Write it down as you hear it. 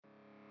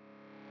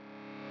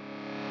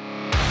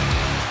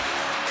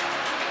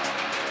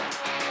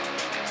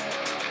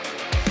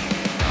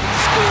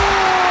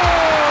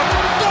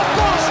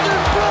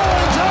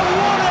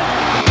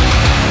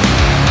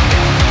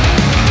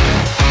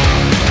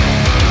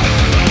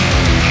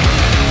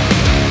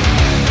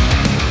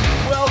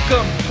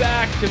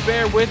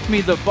bear with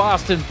me. The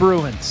Boston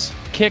Bruins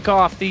kick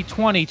off the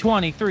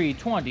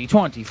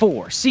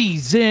 2023-2024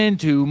 season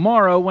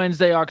tomorrow,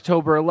 Wednesday,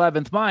 October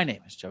 11th. My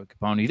name is Joe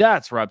Capone.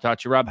 That's Rob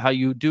Tachi. Rob, how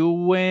you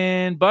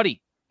doing,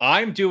 buddy?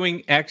 I'm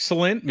doing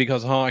excellent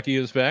because hockey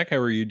is back. How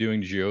are you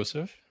doing,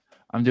 Joseph?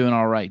 I'm doing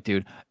all right,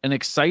 dude. An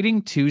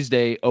exciting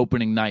Tuesday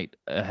opening night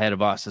ahead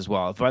of us as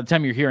well. By the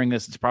time you're hearing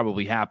this, it's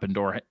probably happened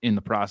or in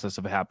the process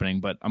of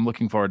happening, but I'm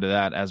looking forward to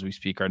that as we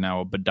speak right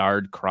now. A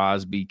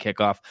Bedard-Crosby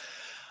kickoff.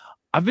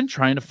 I've been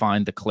trying to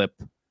find the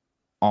clip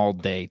all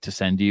day to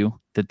send you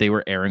that they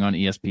were airing on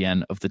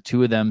ESPN of the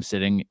two of them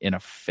sitting in a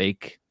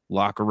fake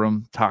locker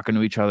room, talking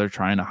to each other,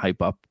 trying to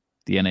hype up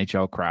the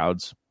NHL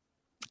crowds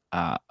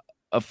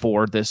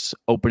for this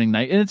opening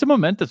night. And it's a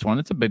momentous one.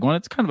 It's a big one.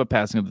 It's kind of a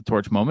passing of the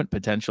torch moment,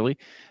 potentially.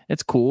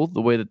 It's cool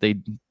the way that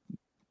they,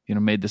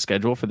 made the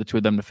schedule for the two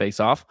of them to face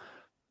off.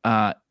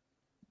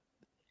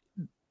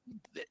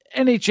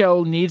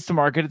 NHL needs to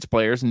market its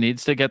players and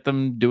needs to get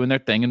them doing their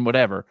thing and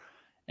whatever.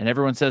 And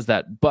everyone says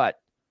that. But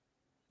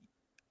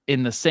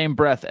in the same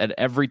breath, at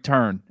every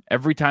turn,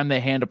 every time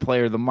they hand a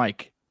player the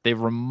mic, they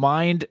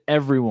remind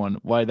everyone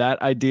why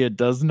that idea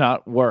does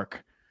not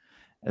work.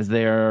 As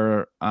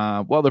they're,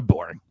 they're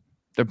boring.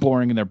 They're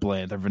boring and they're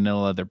bland. They're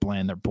vanilla. They're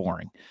bland. They're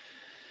boring.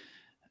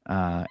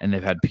 And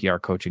they've had PR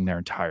coaching their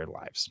entire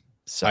lives.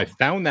 So I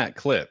found that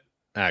clip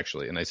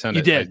actually, and I sent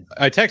it. You did.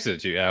 I texted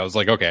it to you. I was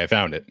like, okay, I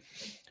found it,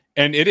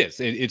 and it is.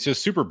 It's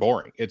just super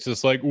boring. It's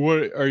just like,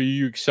 what are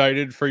you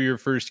excited for your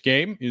first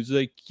game? He's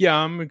like, yeah,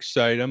 I'm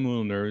excited. I'm a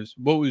little nervous.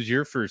 What was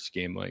your first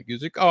game like?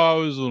 He's like, oh, I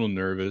was a little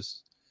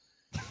nervous.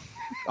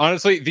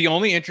 Honestly, the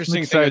only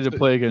interesting thing to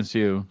play against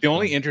you. The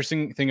only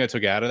interesting thing I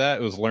took out of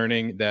that was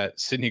learning that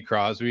Sidney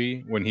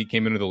Crosby, when he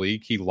came into the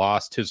league, he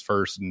lost his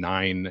first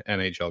 9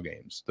 NHL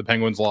games. The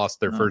Penguins lost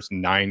their first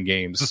 9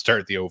 games to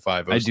start the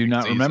 05. I do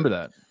not remember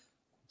that.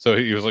 So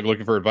he was like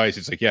looking for advice.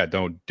 He's like, yeah,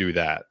 don't do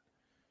that.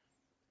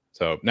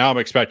 So now I'm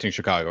expecting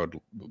Chicago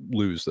to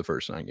lose the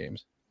first 9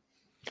 games.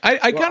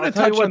 I kind of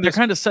touched on this. They're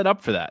kind of set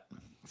up for that.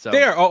 So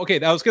they are. Oh, okay.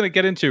 I was going to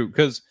get into,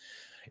 because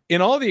in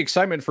all the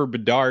excitement for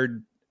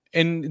Bedard,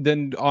 and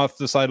then off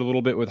the side a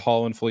little bit with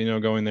Hall and Foligno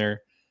going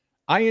there,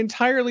 I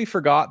entirely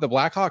forgot the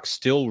Blackhawks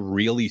still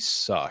really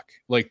suck.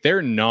 Like,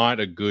 they're not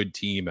a good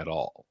team at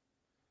all.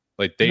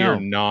 Like, they are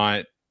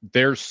not.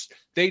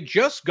 They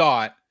just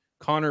got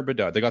Connor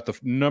Bedard. They got the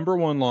number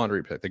 1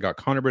 lottery pick. They got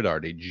Connor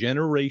Bedard, a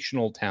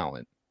generational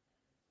talent.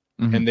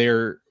 Mm-hmm. And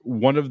they're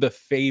one of the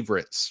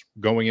favorites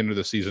going into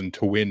the season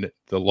to win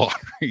the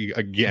lottery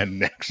again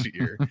next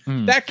year.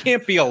 That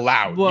can't be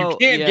allowed. Well, you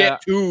can't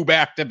get 2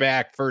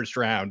 back-to-back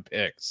first-round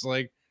picks.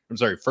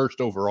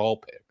 First overall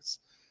picks.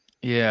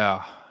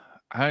 Yeah.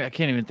 I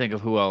can't even think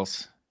of who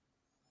else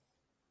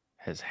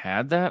has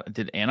had that.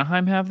 Did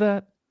Anaheim have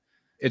that?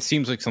 It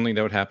seems like something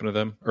that would happen to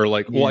them. Or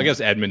I guess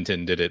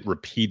Edmonton did it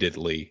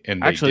repeatedly.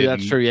 And actually,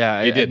 that's true,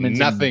 yeah. They did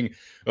nothing.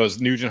 It was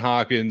Nugent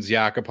Hopkins,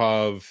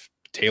 Yakupov,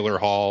 Taylor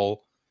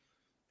Hall.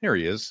 There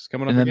he is,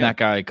 coming up. And then again. That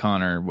guy,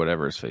 Connor,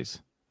 whatever his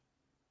face.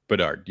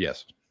 Bedard,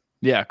 yes.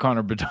 Yeah,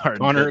 Connor Bedard.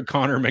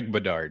 Connor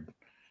McBedard.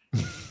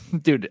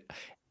 Dude,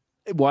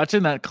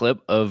 watching that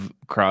clip of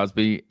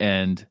Crosby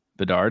and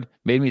Bedard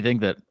made me think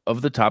that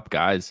of the top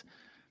guys,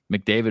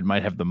 McDavid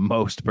might have the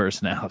most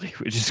personality,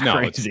 which is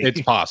crazy.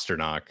 It's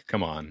Pasternak.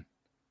 Come on.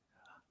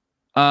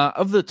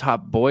 Of the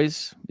top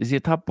boys, is he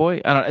a top boy?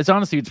 I don't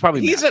know. It's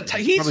probably he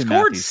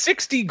scored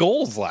 60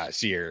 goals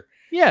last year.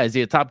 Yeah, is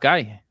he a top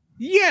guy?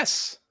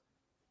 Yes.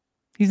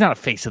 He's not a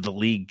face of the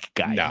league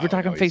guy. We're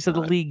talking face of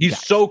the league. He's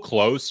so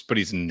close, but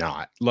he's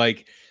not.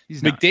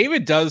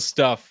 McDavid does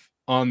stuff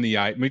on the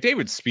eye.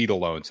 McDavid's speed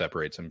alone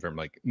separates him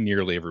from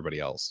nearly everybody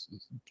else.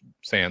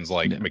 Sans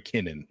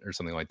McKinnon or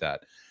something like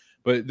that.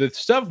 But the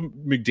stuff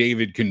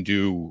McDavid can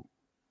do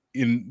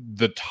in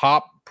the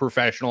top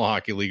professional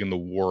hockey league in the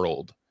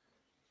world,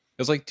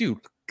 it's like, dude,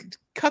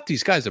 cut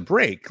these guys a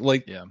break.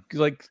 Take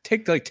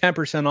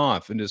 10%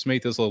 off and just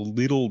make this a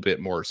little bit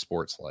more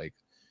sports-like.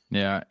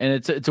 Yeah, and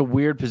it's a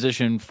weird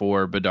position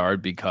for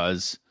Bedard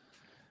because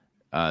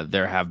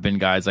there have been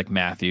guys like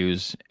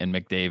Matthews and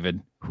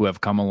McDavid who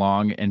have come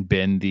along and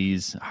been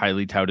these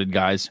highly touted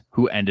guys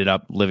who ended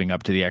up living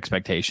up to the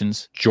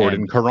expectations.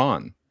 Jordan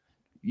Caron.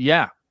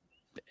 Yeah.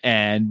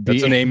 And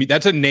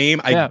that's a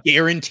name I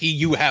guarantee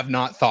you have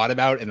not thought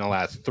about in the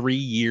last 3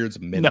 years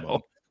minimum.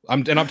 No.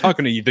 I'm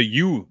talking to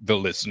you, the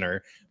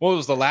listener. What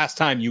was the last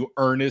time you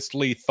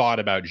earnestly thought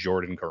about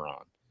Jordan Caron?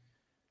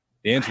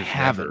 The answer is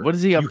never. What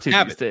is he up to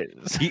these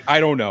days? I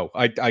don't know.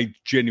 I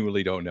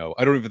genuinely don't know.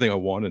 I don't even think I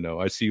want to know.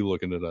 I see you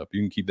looking it up.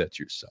 You can keep that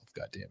to yourself.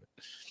 God damn it.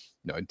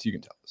 No, you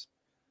can tell us.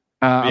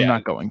 I'm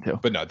not going to.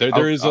 But no,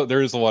 there is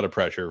a lot of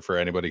pressure for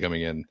anybody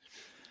coming in.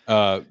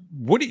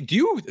 What do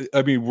you?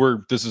 I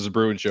mean, this is a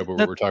Bruins show,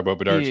 but we're talking about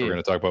Bedard, so we're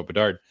going to talk about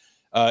Bedard.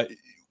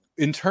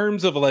 In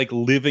terms of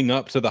living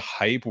up to the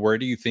hype, where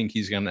do you think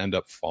he's going to end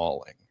up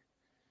falling?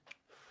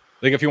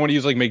 If you want to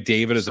use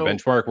McDavid as a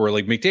benchmark, where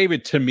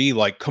McDavid to me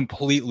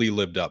completely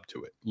lived up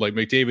to it.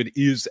 McDavid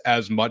is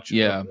as much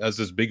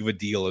as big of a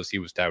deal as he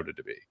was touted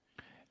to be.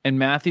 And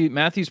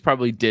Matthews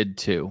probably did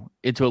too,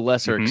 to a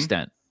lesser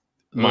extent.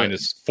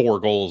 minus 4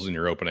 goals in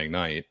your opening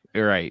night.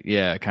 You're right.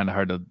 Yeah, kind of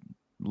hard to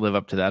live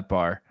up to that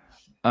bar.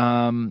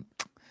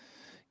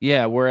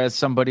 Yeah, whereas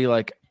somebody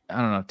like,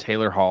 I don't know,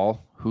 Taylor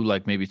Hall, who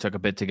like maybe took a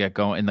bit to get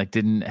going and like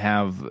didn't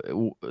have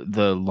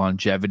the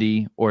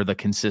longevity or the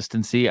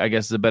consistency, I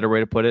guess is a better way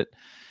to put it.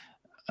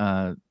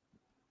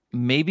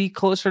 Maybe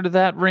closer to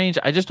that range.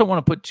 I just don't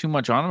want to put too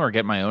much on him or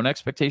get my own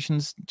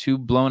expectations too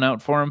blown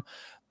out for him.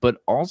 But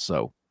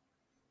also,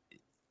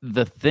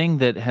 the thing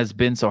that has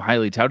been so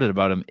highly touted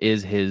about him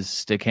is his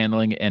stick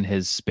handling and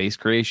his space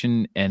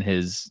creation and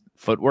his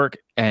footwork.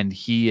 And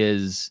he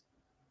is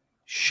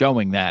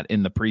showing that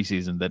in the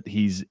preseason that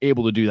he's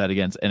able to do that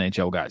against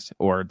NHL guys,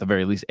 or at the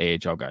very least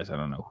AHL guys. I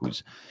don't know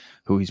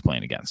who he's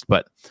playing against,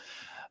 but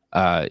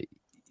I'm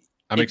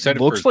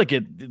excited. Looks like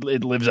it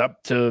lives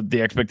up to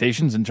the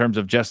expectations in terms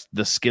of just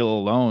the skill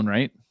alone,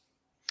 right?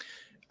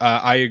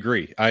 I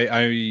agree.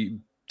 I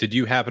did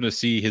you happen to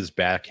see his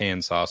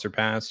backhand saucer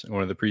pass in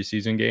one of the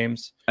preseason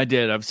games? I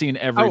did. I've seen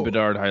every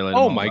Bedard highlight.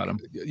 Oh my god!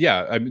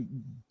 Yeah, I mean,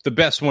 the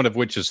best one of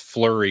which is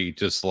Fleury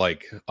just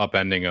like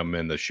upending him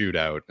in the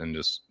shootout and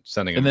just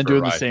sending him, and then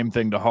doing the same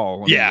thing to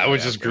Hall. Yeah,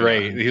 which is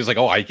great. He was like,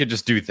 "Oh, I could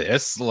just do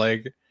this."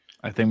 Like,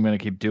 I think I'm gonna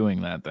keep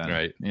doing that then.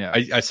 Right? Yeah.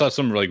 I saw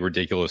some like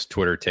ridiculous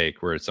Twitter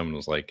take where someone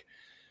was like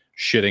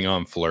shitting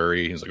on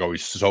Fleury. He's like, "Oh,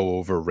 he's so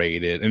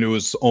overrated," and it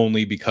was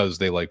only because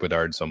they like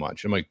Bedard so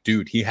much. I'm like,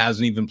 dude, he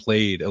hasn't even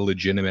played a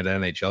legitimate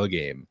NHL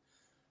game.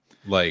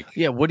 Like,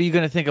 yeah, what are you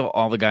going to think of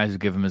all the guys who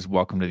give him his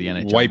welcome to the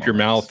NHL? Wipe your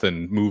mouth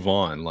and move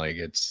on. Like,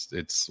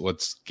 it's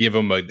let's give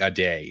him a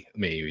day,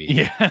 maybe.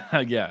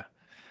 Yeah, yeah.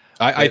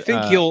 I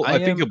think he'll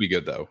be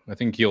good though.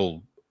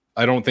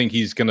 I don't think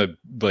he's gonna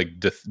like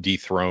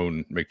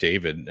dethrone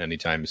McDavid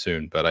anytime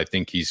soon, but I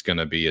think he's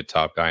gonna be a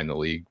top guy in the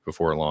league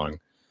before long.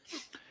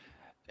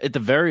 At the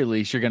very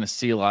least, you're going to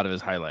see a lot of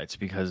his highlights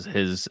because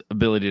his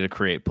ability to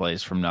create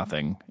plays from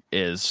nothing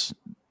is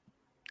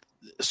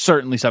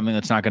certainly something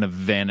that's not going to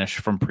vanish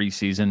from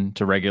preseason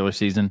to regular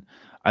season.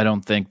 I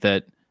don't think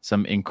that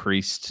some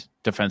increased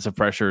defensive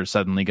pressure is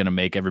suddenly going to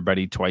make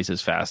everybody twice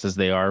as fast as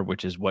they are,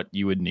 which is what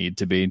you would need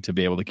to be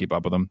able to keep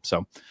up with them.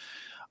 So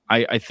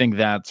I think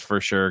that's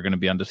for sure going to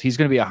be he's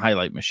going to be a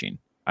highlight machine.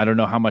 I don't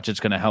know how much it's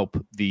going to help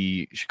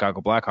the Chicago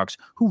Blackhawks,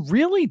 who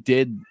really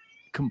did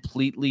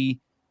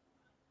completely.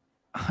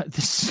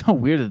 This is so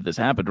weird that this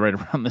happened right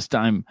around this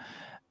time,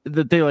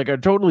 that they like are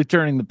totally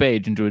turning the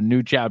page into a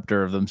new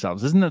chapter of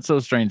themselves. Isn't that so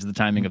strange, the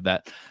timing of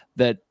that,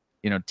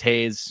 you know,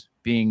 Tays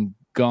being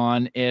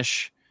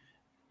gone-ish,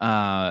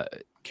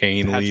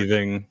 Kane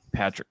leaving,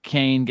 Patrick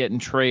Kane getting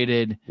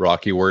traded,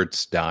 Rocky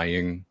Wirtz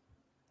dying,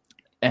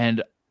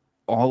 and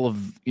all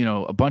of, you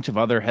know, a bunch of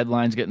other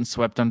headlines getting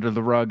swept under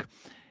the rug.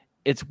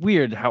 It's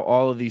weird how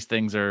all of these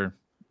things are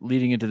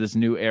leading into this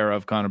new era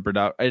of Connor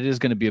Bedard. It is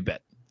going to be a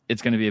bit.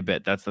 It's going to be a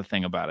bit. That's the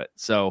thing about it.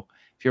 So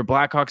if you're a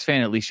Blackhawks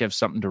fan, at least you have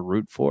something to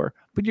root for.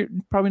 But you're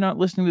probably not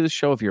listening to the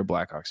show if you're a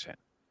Blackhawks fan.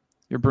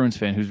 You're a Bruins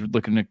fan who's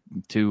looking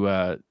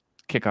to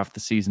kick off the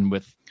season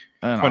with,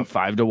 I don't know,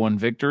 5-1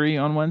 victory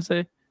on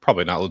Wednesday.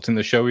 Probably not listening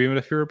to the show even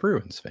if you're a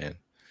Bruins fan.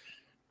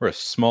 We're a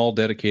small,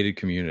 dedicated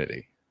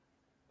community.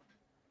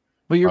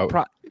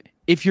 Well,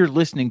 if you're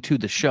listening to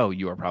the show,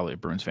 you are probably a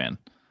Bruins fan.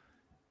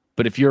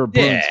 But if you're a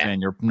Bruins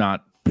fan, you're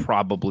not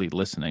probably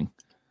listening.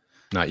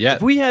 Not yet.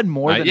 If we had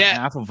more than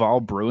half of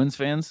all Bruins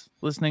fans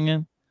listening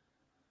in,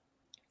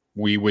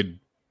 we would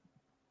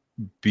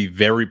be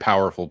very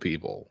powerful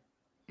people.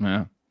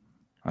 Yeah.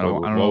 I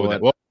don't know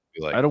what would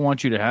be like. I don't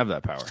want you to have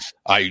that power.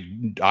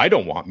 I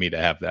don't want me to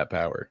have that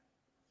power.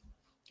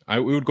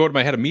 It would go to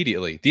my head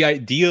immediately. The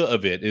idea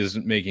of it is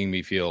making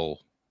me feel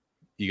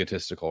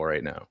egotistical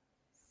right now.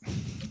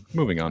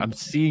 Moving on. I'm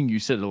seeing you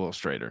sit a little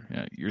straighter.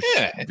 Yeah, your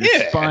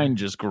spine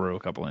just grew a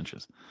couple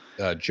inches.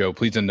 Joe,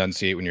 please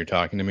enunciate when you're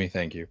talking to me.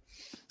 Thank you.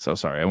 So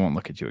sorry, I won't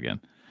look at you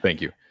again.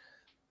 Thank you.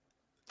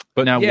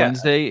 But now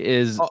Wednesday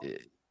is.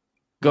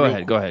 Go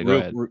ahead.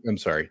 I'm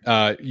sorry.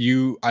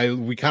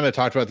 We kind of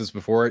talked about this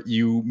before.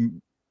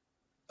 You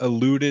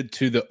alluded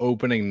to the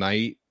opening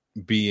night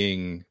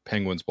being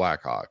Penguins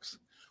Blackhawks,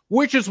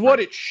 which is what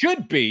it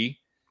should be,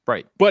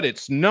 right? But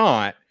it's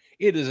not.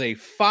 It is a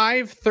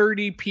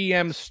 5:30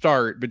 p.m.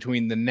 start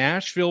between the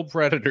Nashville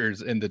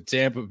Predators and the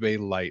Tampa Bay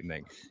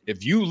Lightning.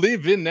 If you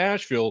live in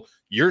Nashville,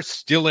 you're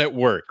still at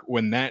work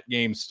when that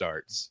game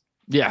starts.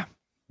 Yeah.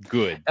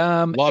 Good.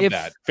 Love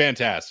that.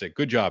 Fantastic.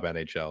 Good job,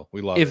 NHL.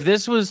 We love it. If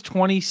this was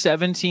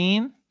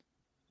 2017,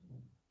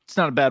 it's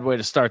not a bad way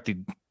to start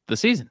the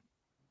season.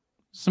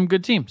 Some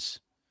good teams.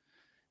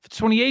 If it's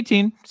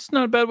 2018, it's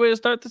not a bad way to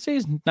start the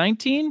season.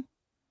 19,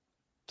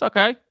 it's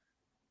okay.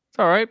 It's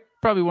all right.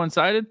 Probably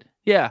one-sided.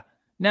 Yeah.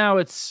 Now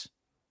it's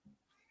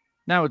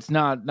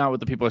not what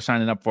the people are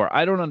signing up for.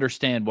 I don't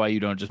understand why you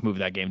don't just move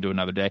that game to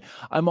another day.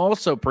 I'm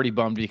also pretty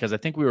bummed because I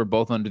think we were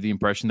both under the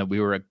impression that we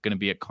were going to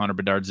be at Connor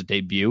Bedard's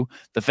debut.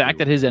 The fact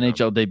that his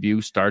NHL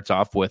debut starts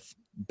off with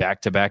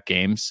back-to-back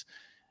games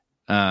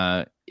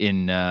are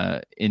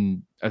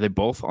they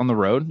both on the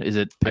road? Is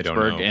it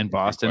Pittsburgh and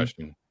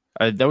Boston?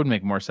 That would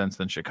make more sense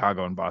than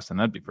Chicago and Boston.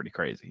 That'd be pretty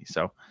crazy.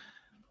 So,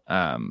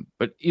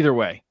 but either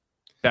way,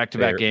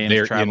 back-to-back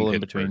games, travel in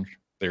between.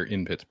 They're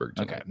in Pittsburgh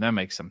tonight. Okay, that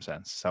makes some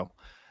sense. So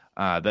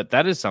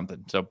that is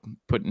something. So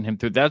putting him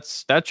through,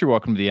 that's your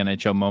welcome to the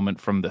NHL moment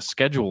from the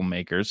schedule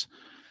makers.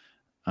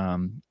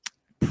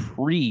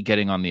 Pre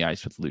getting on the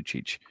ice with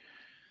Lucic.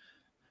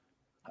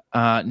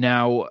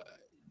 Now,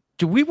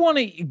 do we want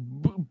to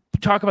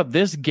talk about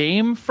this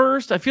game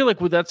first? I feel like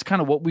that's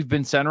kind of what we've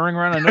been centering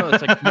around. I know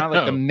it's like not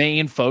like the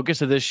main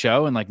focus of this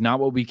show, and like not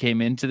what we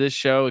came into this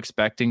show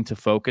expecting to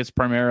focus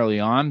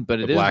primarily on, but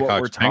it is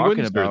what we're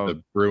talking about.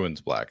 The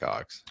Bruins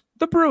Blackhawks.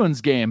 The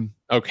Bruins game.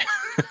 Okay.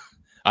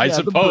 I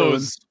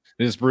suppose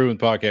this Bruins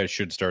podcast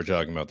should start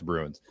talking about the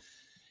Bruins.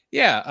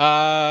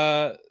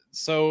 Yeah.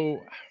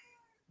 So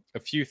a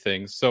few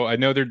things. So I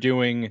know they're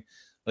doing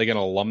like an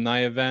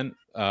alumni event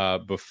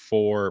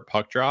before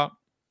puck drop,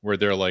 where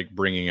they're like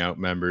bringing out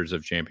members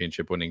of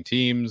championship winning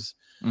teams.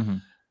 Mm-hmm.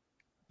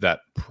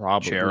 That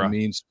probably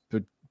means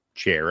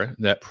Chara.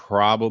 That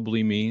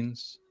probably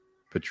means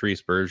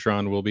Patrice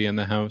Bergeron will be in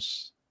the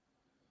house.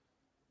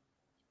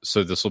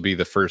 So this will be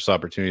the first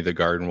opportunity the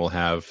Garden will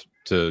have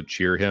to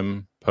cheer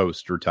him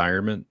post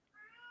retirement.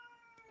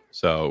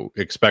 So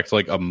expect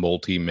like a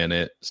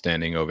multi-minute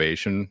standing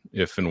ovation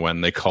if and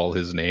when they call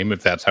his name,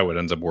 if that's how it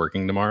ends up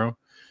working tomorrow.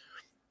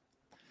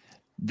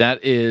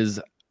 That is,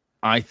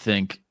 I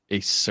think,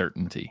 a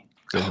certainty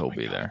that he'll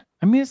be there.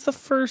 I mean, it's the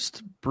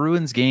first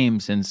Bruins game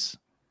since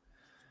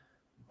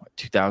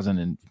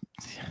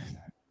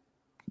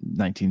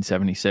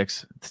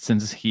 1976,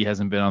 since he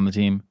hasn't been on the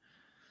team.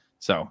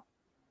 So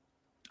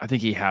I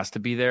think he has to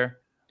be there.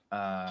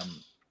 I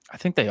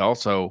think they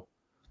also,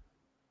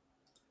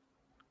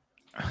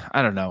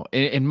 I don't know.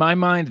 In my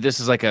mind,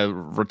 this is like a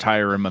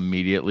retire him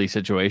immediately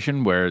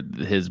situation where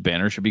his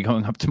banner should be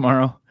going up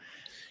tomorrow.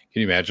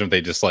 Can you imagine if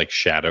they just like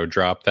shadow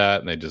drop that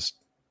and they just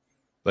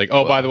like,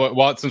 oh, by the way,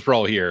 well, since we're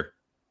all here,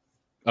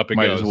 up it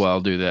might goes. As well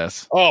do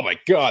this. Oh my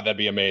God, that'd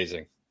be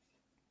amazing.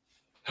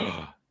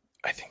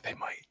 I think they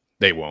might.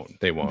 They won't.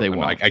 They won't. They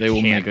won't. They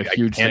will make a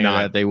huge thing of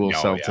that. They will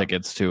sell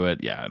tickets to it.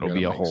 Yeah, it'll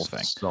be a whole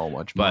thing. So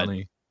much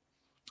money.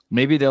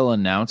 Maybe they'll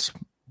announce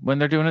when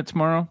they're doing it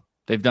tomorrow.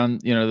 They've done,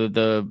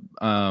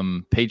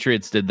 the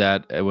Patriots did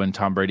that when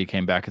Tom Brady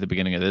came back at the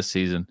beginning of this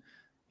season.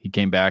 He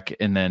came back,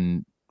 and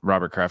then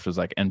Robert Kraft was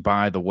like, and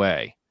by the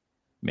way,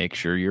 make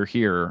sure you're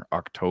here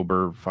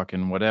October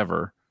fucking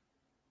whatever,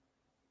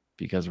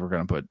 because we're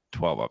going to put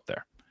 12 up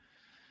there.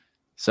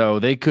 So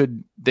they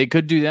could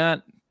do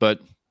that, but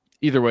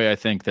either way, I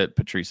think that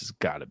Patrice has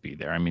got to be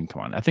there. I mean,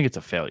 come on. I think it's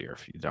a failure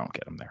if you don't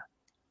get him there.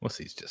 Well,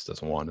 he just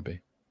doesn't want to be.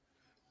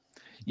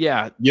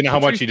 Yeah. You know how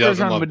much he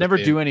doesn't love would never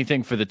do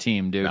anything for the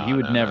team, dude. He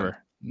would never.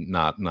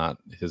 Not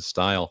his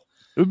style.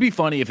 It would be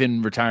funny if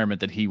in retirement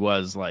that he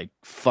was like,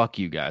 fuck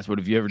you guys. What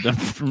have you ever done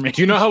for me?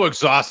 Do you know how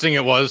exhausting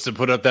it was to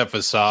put up that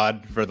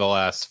facade for the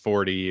last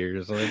 40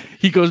 years? Like,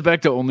 he goes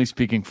back to only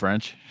speaking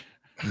French.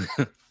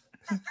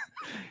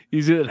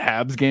 He's at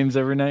Habs games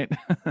every night.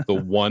 The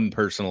one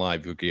person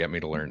alive who could get me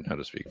to learn how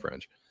to speak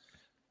French.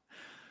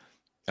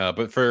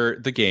 But for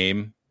the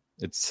game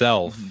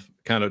itself,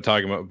 kind of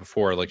talking about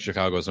before, like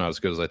Chicago's not as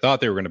good as I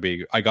thought they were going to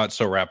be. I got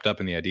so wrapped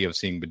up in the idea of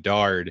seeing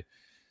Bedard,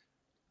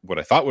 what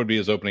I thought would be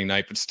his opening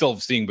night, but still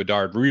seeing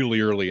Bedard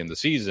really early in the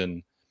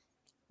season,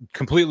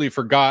 completely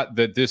forgot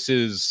that this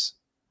is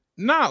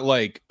not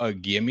like a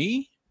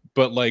gimme,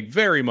 but like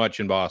very much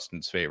in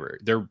Boston's favor.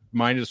 They're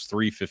minus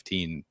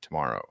 315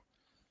 tomorrow.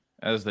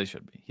 As they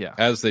should be, yeah.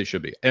 As they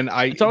should be. And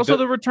it's also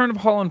the return of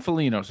Hall and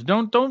Foligno. So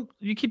don't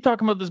you keep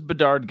talking about this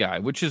Bedard guy,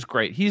 which is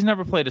great. He's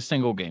never played a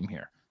single game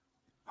here.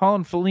 Hall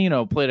and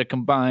Foligno played a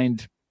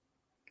combined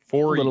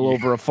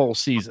over a full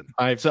season.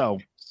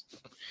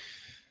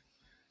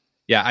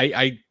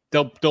 Yeah,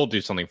 they'll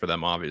do something for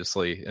them,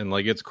 obviously, and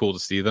like it's cool to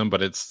see them,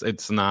 but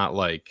it's not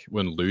like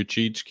when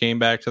Lucic came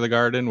back to the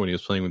Garden when he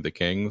was playing with the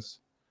Kings,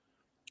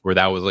 where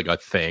that was like a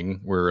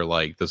thing where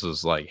like this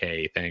was like,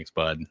 hey, thanks,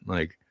 bud.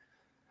 Like,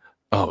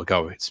 oh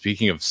God,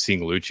 speaking of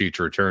seeing Lucic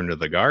return to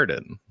the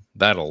Garden,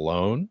 that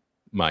alone,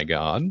 my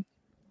God.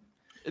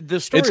 The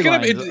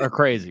storylines are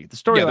crazy. The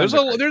story,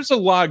 there's a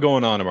lot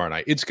going on tomorrow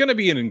night. It's going to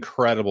be an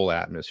incredible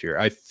atmosphere.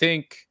 I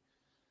think,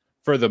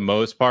 for the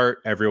most part,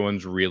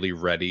 everyone's really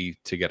ready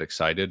to get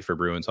excited for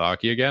Bruins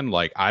hockey again.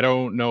 Like, I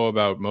don't know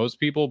about most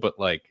people, but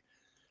like,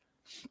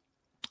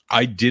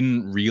 I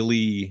didn't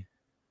really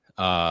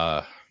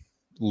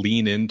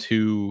lean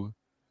into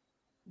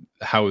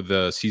how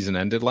the season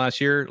ended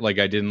last year. Like,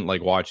 I didn't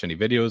like watch any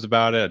videos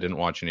about it. I didn't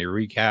watch any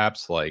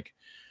recaps. Like,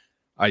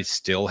 I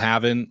still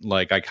haven't.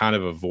 Like, I kind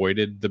of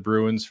avoided the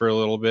Bruins for a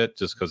little bit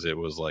just because it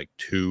was like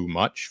too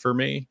much for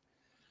me.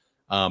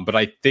 But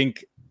I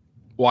think,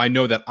 well, I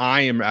know that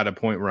I am at a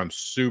point where I'm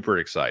super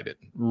excited,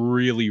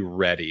 really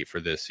ready for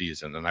this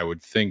season. And I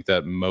would think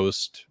that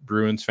most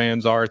Bruins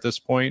fans are at this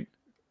point,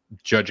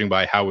 judging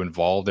by how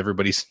involved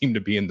everybody seemed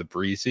to be in the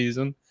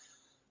preseason,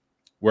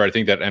 where I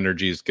think that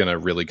energy is going to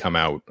really come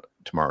out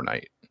tomorrow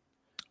night.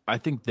 I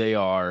think they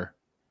are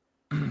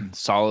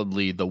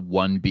solidly the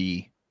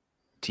 1B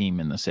team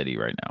in the city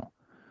right now,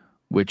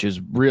 which is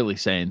really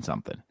saying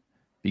something,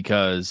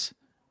 because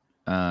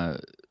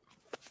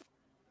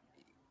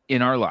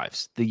in our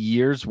lives, the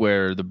years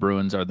where the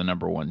Bruins are the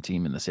number one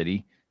team in the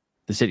city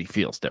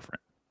feels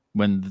different.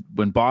 When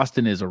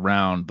Boston is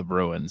around the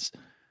Bruins,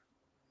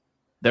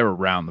 they're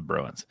around the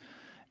Bruins.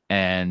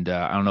 And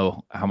I don't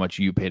know how much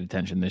you paid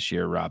attention this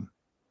year, Rob,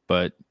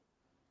 but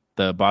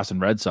the Boston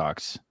Red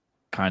Sox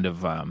kind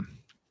of,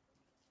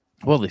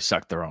 they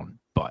sucked their own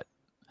butt.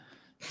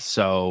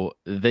 So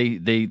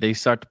they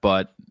sucked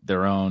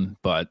their own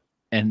butt.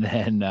 And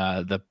then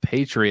the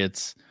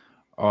Patriots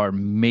are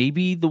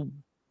maybe the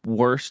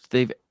worst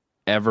they've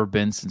ever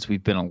been since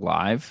we've been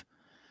alive.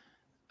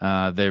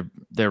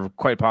 They're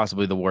quite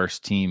possibly the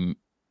worst team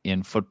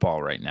in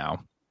football right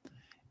now.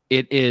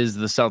 It is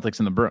the Celtics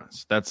and the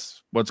Bruins.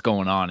 That's what's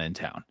going on in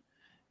town.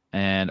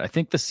 And I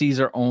think the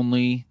C's are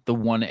only the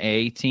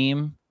 1A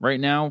team right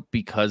now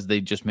because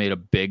they just made a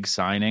big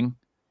signing,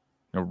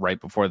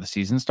 right before the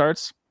season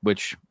starts,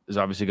 which is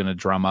obviously going to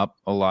drum up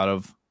a lot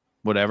of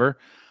whatever.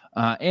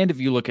 And if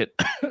you look at,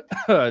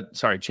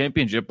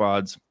 championship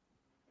odds,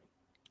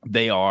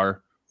 they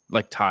are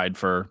like tied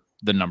for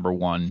the number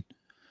one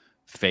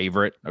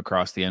favorite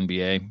across the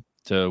NBA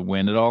to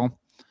win it all.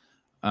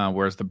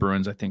 Whereas the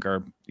Bruins, I think,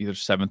 are either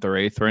 7th or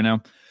 8th right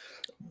now.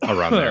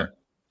 Around there.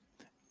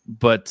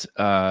 But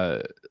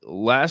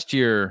last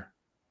year,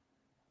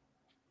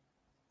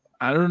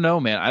 I don't know,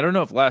 man. I don't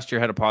know if last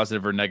year had a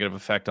positive or negative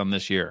effect on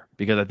this year,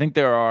 because I think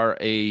there are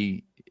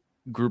a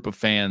group of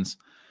fans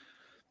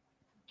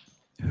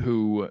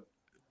who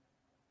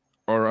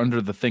are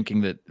under the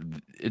thinking that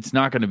it's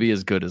not going to be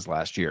as good as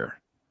last year.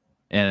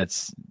 And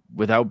it's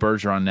without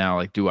Bergeron now,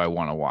 like, do I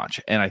want to watch?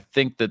 And I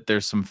think that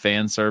there's some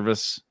fan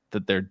service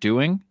that they're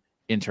doing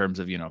in terms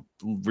of,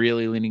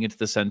 really leaning into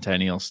the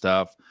Centennial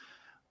stuff.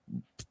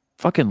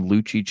 Fucking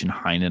Lucic and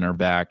Heinen are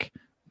back.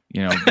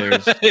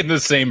 There's in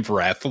the same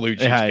breath,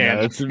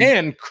 Lucic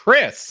and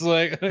Chris.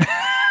 Like,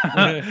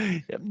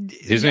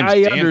 his name's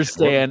I Danton.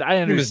 understand. I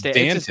understand.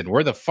 Danton.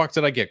 Where the fuck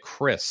did I get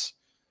Chris?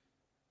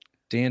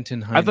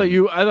 Danton Heinen. I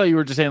thought you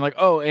were just saying like,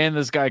 oh, and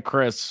this guy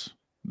Chris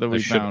that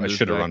we found. I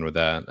should have run with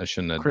that. I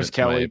shouldn't have. Chris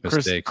Kelly,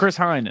 Chris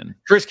Heinen.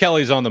 Chris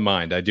Kelly's on the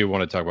mind. I do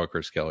want to talk about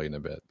Chris Kelly in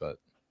a bit, but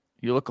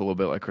you look a little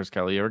bit like Chris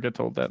Kelly. You ever get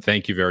told that?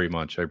 Thank you very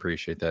much. I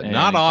appreciate that.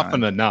 Anytime. Not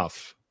often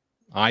enough,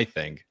 I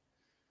think.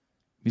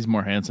 He's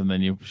more handsome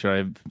than you. Should I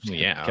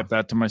have kept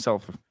that to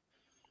myself?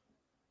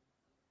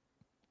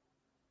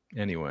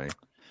 Anyway,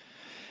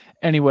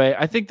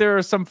 I think there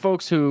are some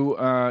folks who,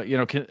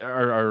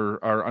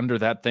 are under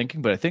that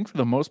thinking. But I think for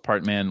the most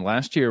part, man,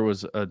 last year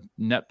was a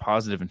net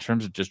positive in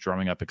terms of just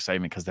drumming up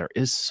excitement because there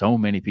is so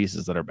many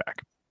pieces that are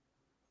back.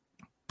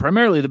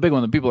 Primarily, the big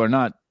one that people are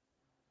not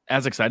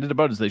as excited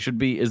about as they should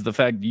be is the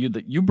fact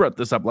that you brought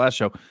this up last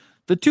show.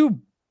 The two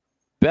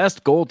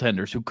best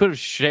goaltenders who could have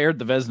shared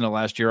the Vezina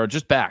last year are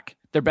just back.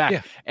 They're back.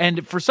 Yeah.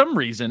 And for some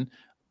reason,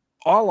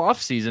 all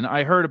offseason,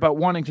 I heard about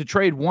wanting to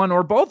trade one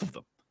or both of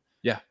them.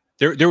 Yeah.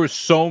 There were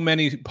so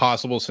many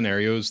possible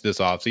scenarios this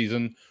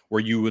offseason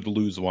where you would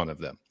lose one of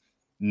them.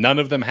 None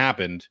of them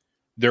happened.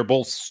 They're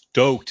both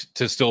stoked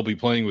to still be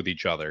playing with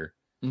each other.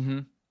 Mm-hmm.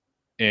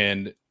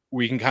 And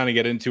we can kind of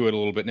get into it a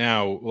little bit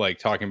now, like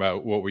talking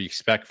about what we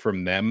expect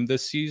from them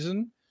this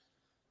season.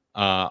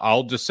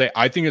 I'll just say,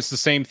 I think it's the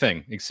same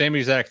thing. Same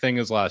exact thing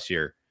as last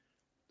year.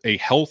 A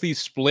healthy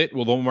split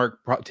with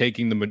Ullmark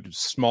taking the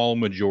small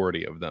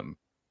majority of them.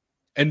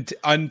 And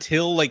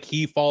until like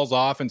he falls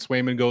off and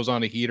Swayman goes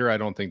on a heater, I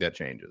don't think that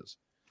changes.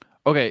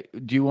 Okay.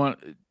 Do you want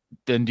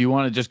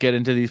to just get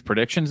into these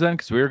predictions then?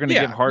 Because we were going to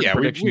give hard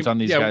predictions on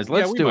these guys.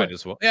 Let's do it.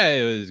 As well. Yeah,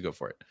 let's go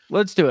for it.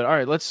 Let's do it. All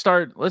right, let's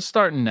start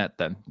in net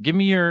then. Give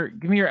me your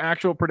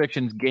actual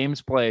predictions,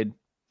 games played.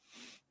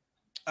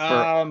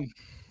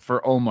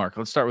 For Ullmark.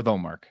 Let's start with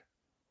Ullmark.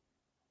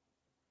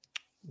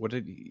 What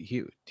didn't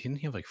he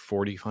have like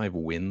 45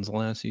 wins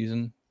last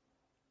season?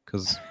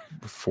 Because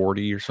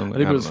 40 or something. I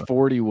think it was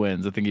 40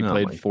 wins. I think he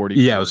played 40.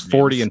 Yeah, it was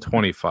 40 games. And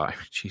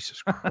 25.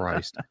 Jesus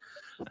Christ.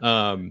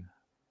 I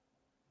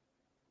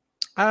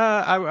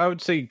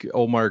would say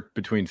Ullmark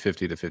between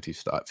 50 to 50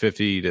 starts.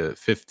 50 to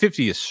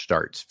 50 is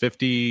starts.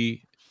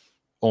 50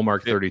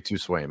 Ullmark, 32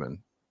 Swayman.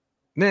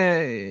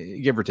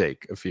 Give or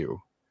take a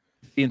few.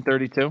 50 and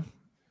 32.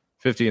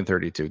 50 and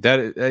 32.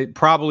 That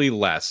probably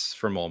less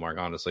from Ullmark,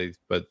 honestly,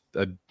 but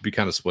I'd be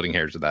kind of splitting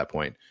hairs at that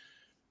point.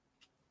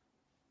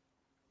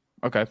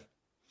 Okay.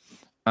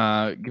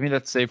 Give me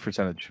that save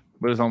percentage.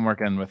 What does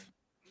Ullmark end with?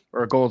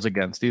 Or goals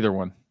against, either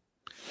one.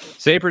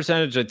 Save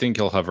percentage, I think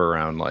he'll hover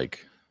around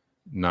like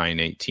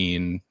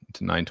 918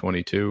 to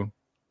 922.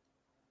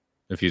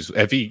 If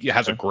he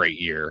has a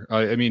great year.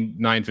 I mean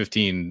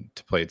 915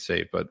 to play it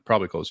safe, but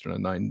probably closer to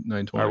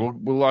 920. All right,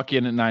 we'll lock you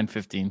in at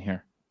 915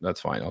 here. That's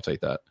fine. I'll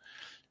take that.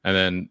 And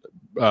then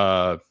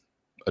a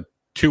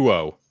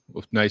 2-0,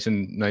 nice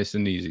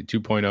and easy.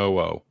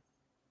 2.00.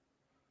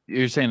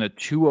 You're saying a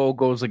 2-0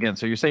 goes against.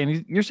 So you're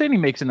saying he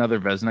makes another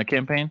Vezina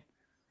campaign?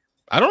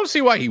 I don't see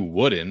why he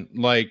wouldn't.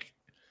 Like,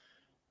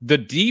 the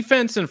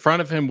defense in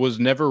front of him was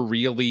never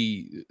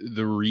really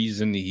the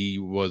reason he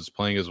was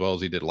playing as well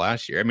as he did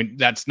last year. I mean,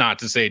 that's not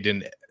to say it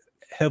didn't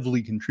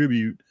heavily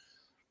contribute.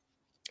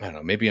 I don't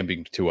know. Maybe I'm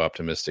being too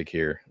optimistic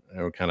here.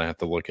 I would kind of have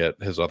to look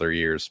at his other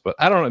years, but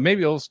I don't know.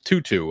 Maybe it'll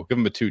 2-2. Give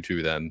him a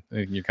 2-2 then.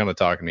 You're kind of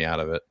talking me out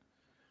of it.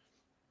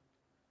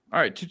 All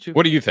right, 2-2.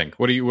 What do you think?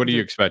 What are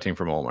you expecting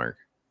from Ullmark?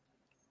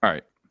 All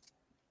right.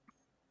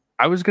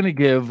 I was going to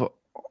give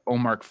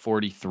Ullmark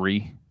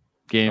 43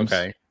 games.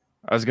 Okay.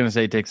 I was going to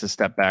say he takes a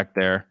step back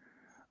there.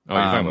 Oh,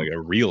 you're talking like a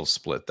real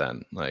split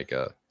then.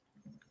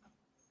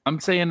 I'm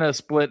saying a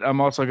split.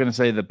 I'm also going to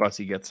say that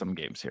Bussy gets some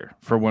games here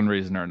for one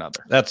reason or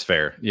another. That's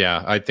fair.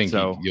 Yeah, I think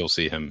you'll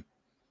see him.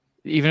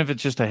 Even if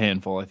it's just a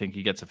handful, I think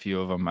he gets a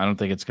few of them. I don't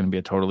think it's going to be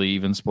a totally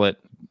even split.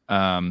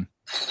 I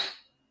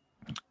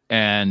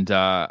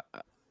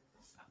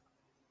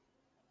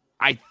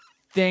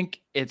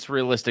think it's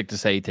realistic to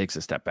say he takes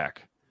a step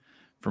back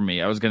for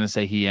me. I was going to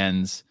say he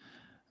ends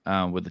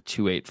with a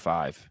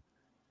 2.85.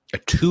 A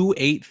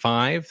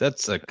 2.85?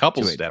 That's a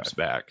couple steps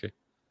back.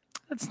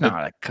 That's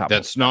not a couple.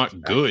 That's not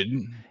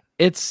good.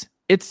 It's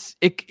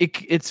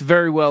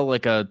very well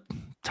like a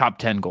top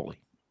 10 goalie.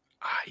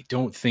 I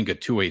don't think a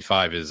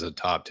 2.85 is a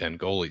top 10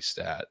 goalie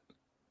stat.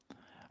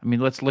 I mean,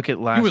 let's look at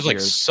last year. He was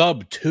like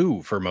sub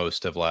 2 for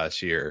most of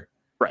last year.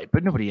 Right,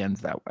 but nobody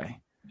ends that way.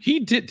 He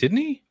did, didn't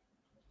he?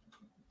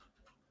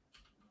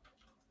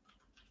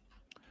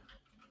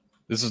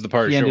 This is the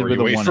part of the show where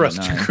you wait for us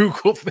to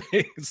Google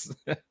things.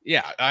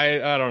 Yeah,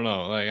 I don't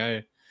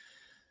know.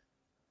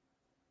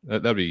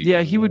 That'd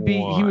be he would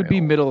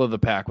be middle of the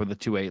pack with a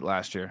 2.8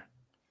 last year.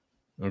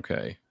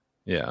 Okay,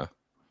 yeah.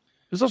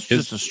 It was also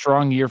just a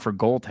strong year for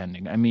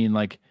goaltending. I mean,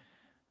 like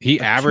he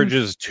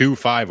averages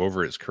 2.5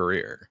 over his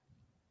career.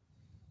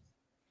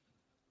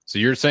 So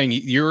you're saying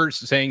he's going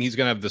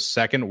to have the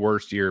second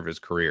worst year of his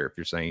career if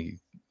you're saying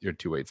you're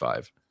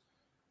 2.85.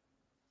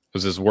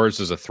 Because his worst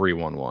is a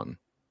 3.11.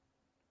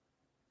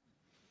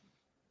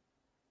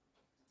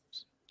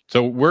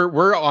 So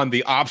we're on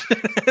the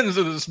opposite ends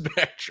of the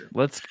spectrum.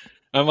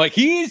 I'm like,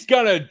 he's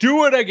gonna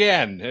do it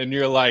again, and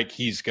you're like,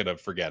 he's gonna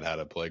forget how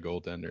to play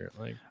goaltender.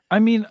 Like, I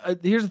mean,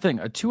 here's the thing: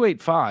 a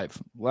 2.85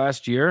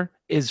 last year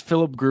is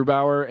Philip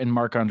Grubauer and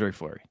Marc-Andre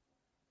Fleury.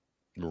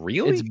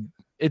 Really?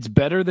 It's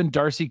better than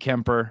Darcy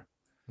Kemper.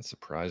 That's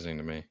surprising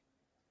to me.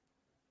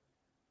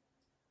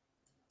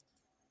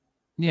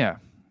 Yeah.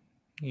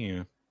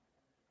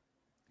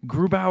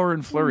 Grubauer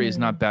and Fleury is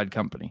not bad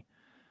company.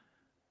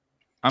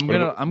 I'm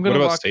gonna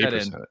lock that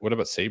in. What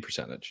about save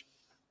percentage?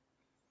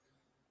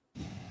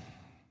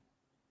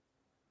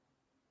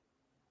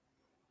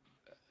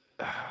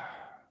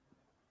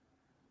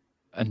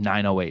 A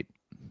 908.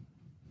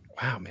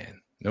 Wow,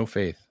 man, no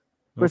faith.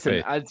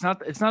 Listen, it's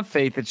not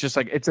faith. It's just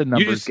like it's a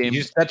numbers game.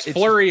 That's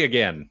Fleury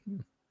again.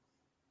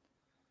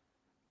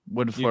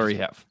 What did Fleury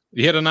have?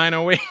 He had a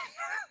 908.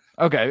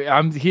 Okay,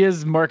 he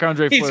is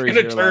Marc-Andre Fleury. He's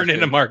going to turn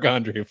into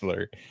Marc-Andre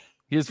Fleury.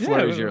 He is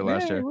Fleury's year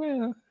last year.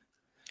 Well,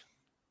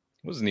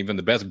 wasn't even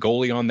the best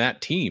goalie on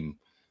that team.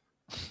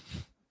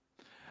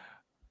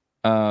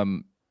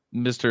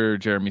 Mr.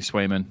 Jeremy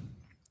Swayman.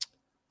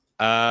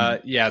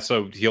 Yeah,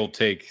 so he'll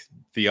take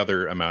the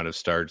other amount of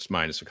starts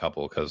minus a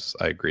couple because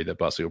I agree that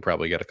Bussy will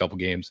probably get a couple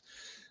games.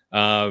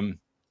 Swayman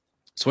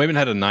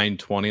had a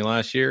 920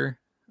 last year.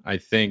 I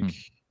think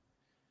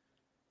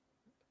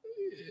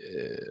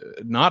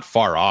not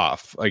far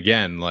off.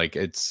 Again, like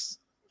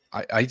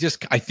I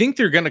think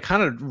they're going to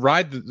kind of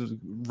ride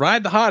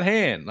the hot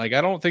hand. Like, I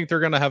don't think they're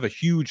going to have a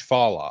huge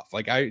fall off.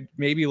 Like,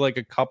 maybe like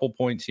a couple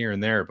points here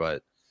and there,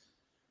 but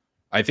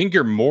I think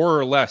you're more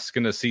or less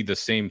going to see the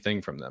same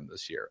thing from them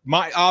this year.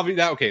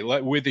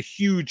 With a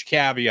huge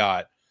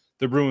caveat,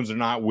 the Bruins are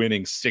not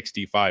winning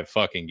 65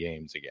 fucking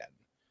games again.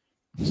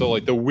 So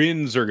like the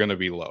wins are going to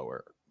be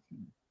lower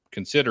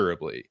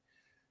considerably.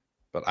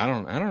 But I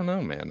don't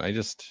know, man.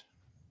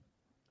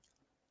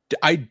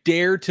 I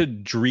dare to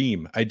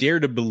dream. I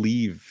dare to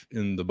believe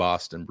in the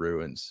Boston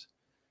Bruins.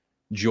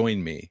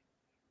 Join me.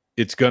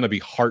 It's going to be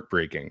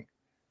heartbreaking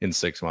in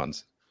 6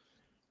 months.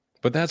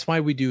 But that's why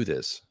we do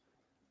this.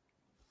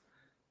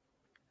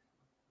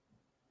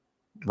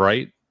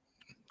 Right?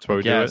 That's why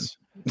we do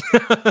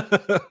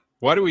it.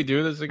 Why do we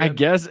do this again? I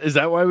guess. Is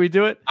that why we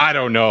do it? I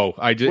don't know.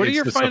 What are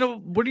your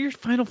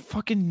final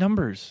fucking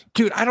numbers?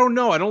 Dude, I don't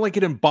know. I don't like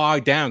getting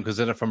bogged down because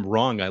then if I'm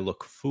wrong, I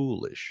look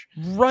foolish.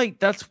 Right.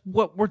 That's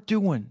what we're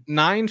doing.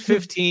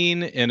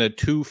 915 and a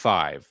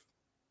 2.5.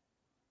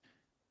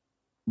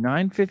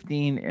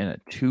 915 and a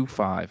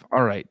 2.5.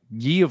 All right.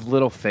 Ye of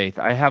little faith.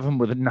 I have him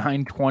with a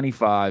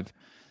 925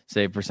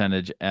 save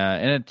percentage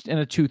and a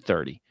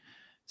 230.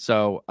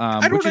 So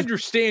I don't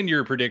understand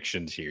your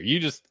predictions here.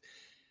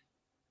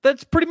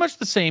 That's pretty much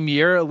the same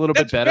year, a little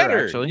bit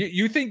better. Actually.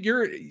 You think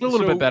you're a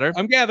little bit better.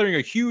 I'm gathering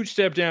a huge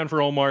step down for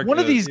Ullmark. One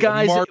of these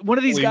guys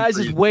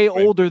is way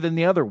older than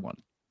the other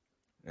one.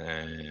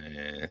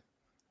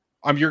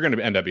 You're going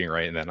to end up being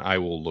right, and then I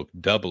will look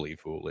doubly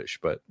foolish,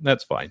 but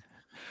that's fine.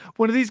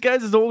 One of these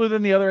guys is older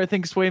than the other. I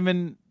think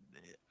Swayman,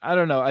 I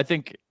don't know. I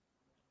think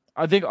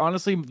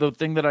honestly, the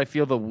thing that I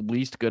feel the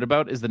least good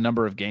about is the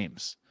number of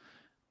games.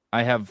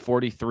 I have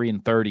 43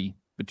 and 30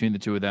 between the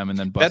two of them, and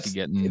then Bussy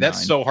getting 9.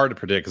 So hard to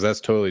predict because that's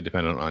totally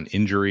dependent on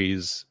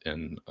injuries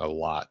and a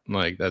lot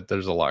like that.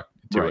 There's a lot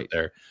to it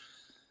there.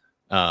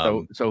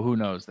 So who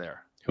knows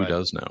there? Who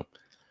does know?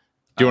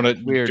 Do you want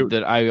to weird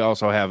that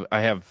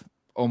I have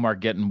Omar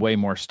getting way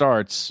more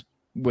starts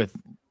with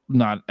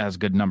not as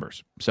good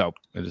numbers. So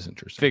it is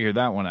interesting. Figure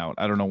that one out.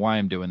 I don't know why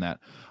I'm doing that.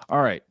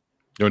 All right.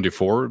 You want to do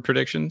forward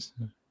predictions?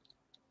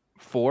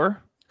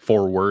 4?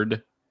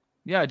 Forward.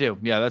 Yeah, I do.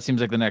 Yeah, that seems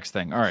like the next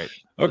thing. All right.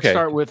 Okay. Let's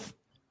start with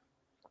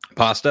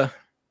Pasta.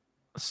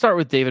 Let's start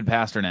with David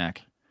Pasternak.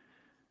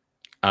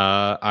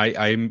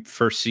 I'm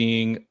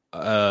foreseeing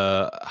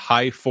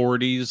high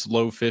 40s,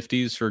 low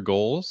 50s for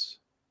goals.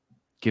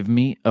 Give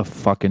me a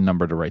fucking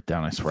number to write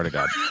down. I swear to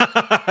God.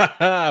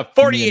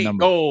 48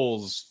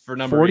 goals for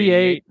number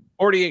 48.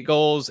 48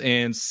 goals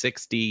and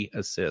 60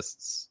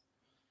 assists.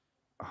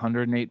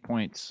 108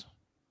 points.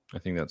 I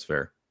think that's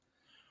fair.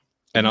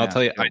 And I'll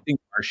tell you, I think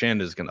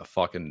Marchand is going to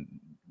fucking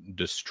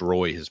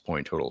destroy his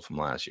point total from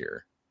last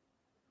year.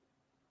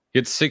 He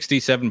had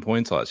 67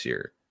 points last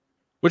year,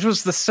 which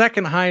was the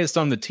second highest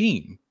on the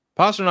team.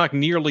 Pasternak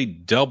nearly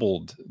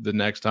doubled the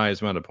next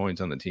highest amount of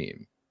points on the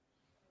team,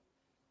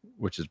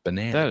 which is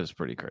bananas. That is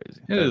pretty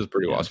crazy. It is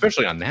pretty well,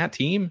 especially on that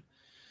team.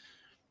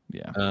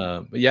 Yeah.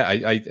 But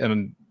yeah,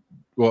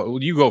 well,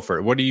 you go for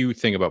it. What do you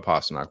think about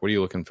Pasternak? What are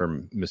you looking for,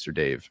 Mr.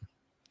 Dave?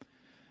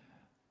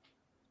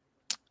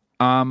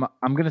 I'm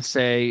going to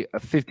say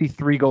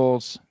 53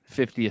 goals,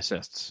 50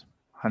 assists,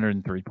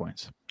 103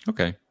 points.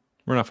 Okay.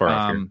 We're not far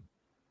off here.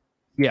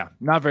 Yeah,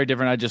 not very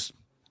different.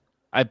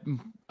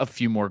 A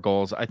few more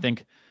goals. I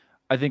think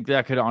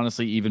that could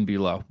honestly even be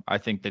low. I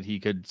think that he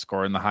could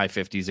score in the high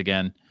 50s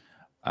again.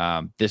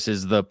 This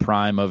is the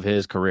prime of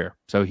his career,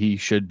 so he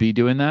should be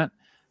doing that.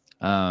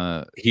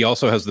 He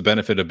also has the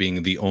benefit of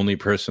being the only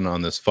person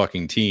on this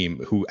fucking team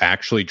who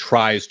actually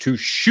tries to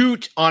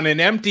shoot on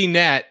an empty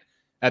net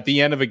at the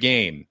end of a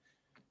game.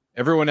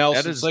 Everyone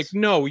else is like,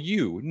 no,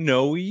 you.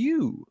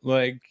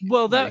 Like,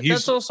 well,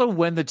 that's also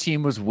when the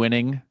team was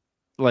winning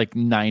like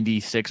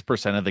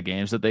 96% of the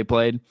games that they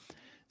played.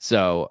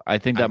 So I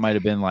think that might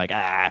have been like,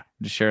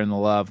 just sharing the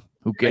love.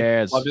 Who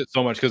cares? I loved it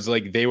so much because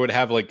like they would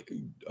have like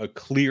a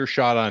clear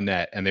shot on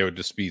net and they would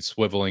just be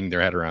swiveling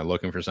their head around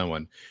looking for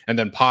someone. And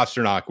then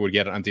Pasternak would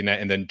get an empty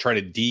net and then try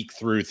to deke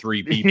through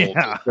 3 people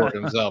to score it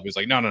himself. He's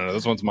like, no,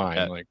 this one's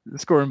mine. Like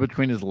scoring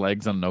between his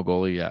legs on no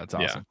goalie. Yeah, it's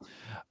awesome.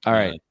 All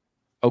right.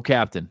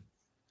 Captain.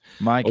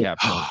 My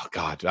captain. Oh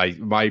God.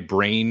 My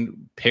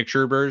brain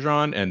picture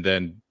Bergeron and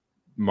then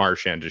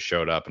Marchand just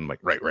showed up and I'm like,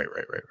 right.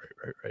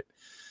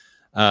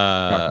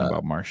 Talking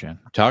about Marchand.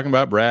 Talking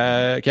about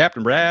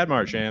Captain Brad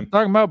Marchand.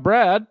 Talking about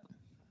Brad.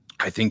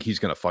 I think he's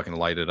going to fucking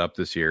light it up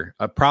this year.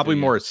 Probably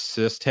more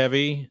assist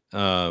heavy.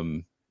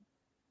 I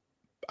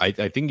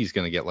think he's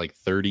going to get like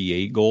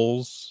 38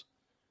 goals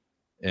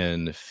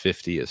and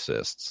 50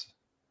 assists.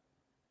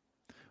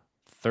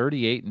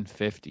 38 and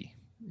 50.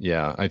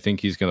 Yeah, I think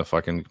he's going to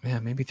fucking...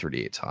 maybe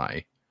 38's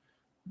high.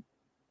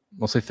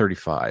 I'll say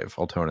 35.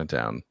 I'll tone it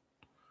down.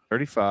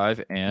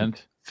 35 and...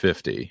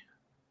 50.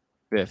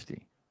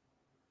 50.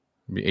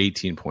 Maybe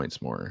 18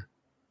 points more.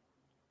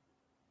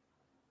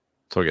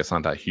 So I guess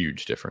not that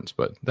huge difference,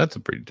 but that's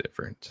a pretty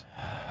difference.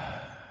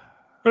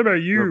 What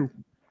about you?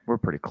 We're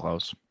pretty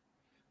close.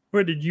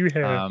 What did you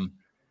have?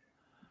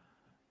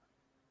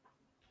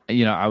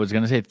 I was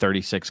going to say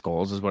 36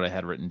 goals is what I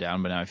had written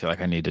down, but now I feel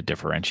like I need to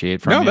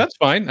differentiate from you. That's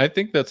fine. I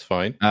think that's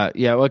fine.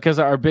 Because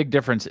our big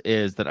difference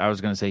is that I was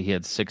going to say he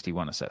had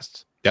 61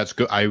 assists. That's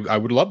good. I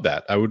would love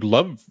that. I would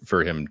love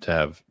for him to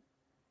have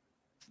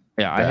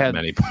I had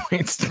many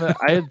points.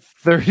 I had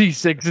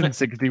 36 and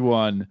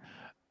 61,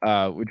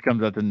 which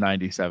comes out to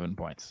 97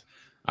 points.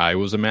 I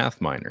was a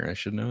math minor. I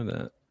should know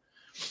that.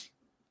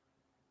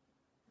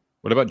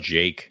 What about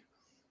Jake?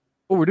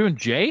 Oh, we're doing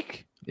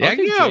Jake? Yeah,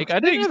 Jake. I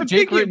didn't have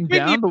Jake written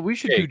down, but we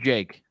should do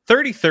Jake.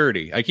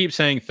 30-30. I keep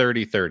saying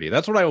 30-30.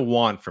 That's what I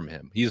want from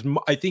him.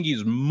 I think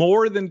he's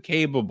more than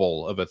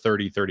capable of a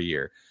 30-30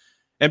 year.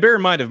 And bear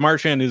in mind, if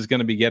Marchand is going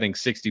to be getting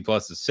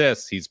 60-plus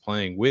assists, he's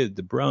playing with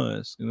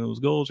DeBrusque, and those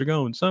goals are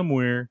going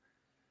somewhere.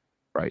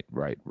 Right.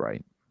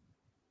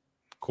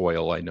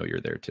 Coyle, I know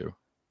you're there too.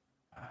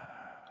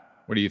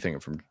 What are you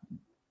thinking from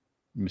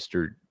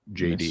Mr.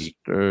 JD?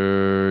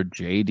 Mr.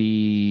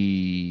 JD.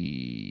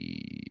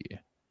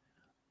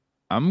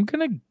 I'm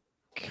going to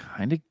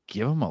kind of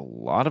give him a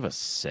lot of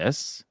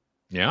assists.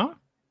 Yeah?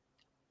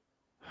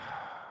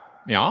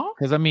 Yeah?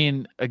 Because, I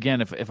mean,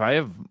 again, if I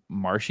have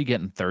Marshy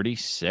getting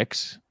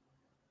 36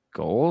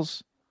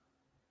 goals,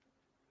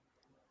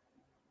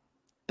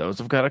 those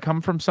have got to come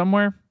from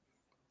somewhere.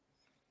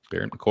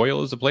 Baron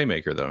Coyle is a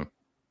playmaker, though.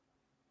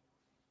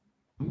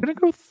 I'm going to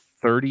go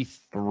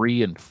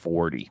 33 and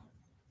 40.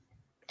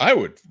 I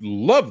would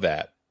love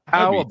that.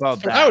 How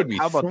about that? I would be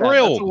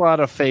thrilled. That's a lot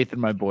of faith in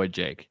my boy,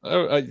 Jake.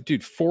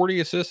 Dude,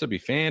 40 assists would be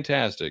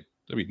fantastic.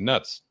 That'd be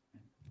nuts.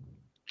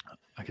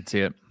 I could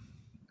see it.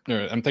 All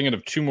right, I'm thinking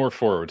of 2 more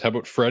forwards. How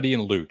about Freddie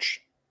and Luch?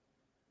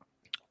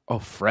 Oh,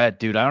 Fred,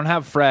 dude. I don't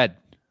have Fred.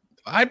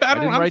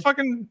 I'm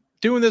fucking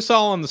doing this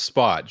all on the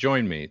spot.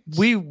 Join me.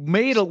 We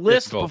made a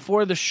list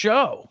before the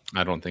show.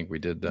 I don't think we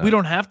did that. We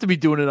don't have to be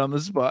doing it on the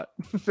spot.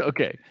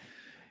 Okay.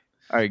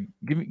 All right,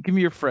 give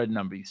me your Fred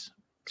numbies.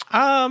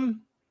 No,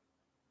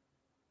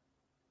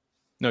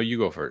 you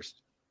go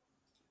first.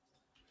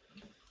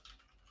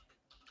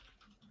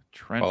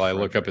 Trent While I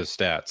Frederick. look up his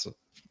stats.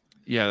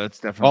 Yeah, that's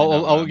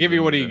definitely. I'll give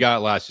you what he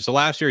got last year. So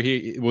last year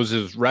he was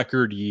his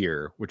record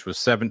year, which was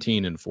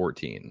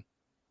 17-14.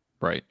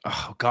 Right.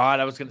 Oh God,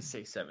 I was going to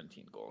say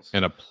 17 goals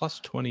and a plus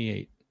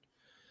 28.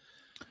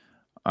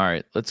 All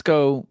right, let's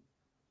go.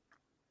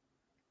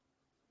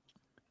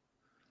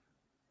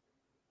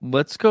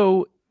 Let's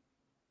go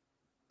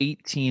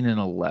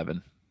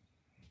 18-11.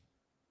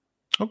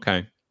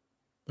 Okay.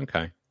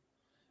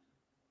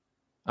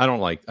 I don't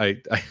like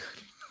I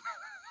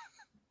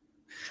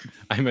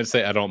I'm gonna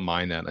say I don't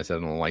mind that. And I said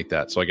I don't like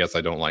that, so I guess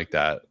I don't like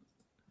that.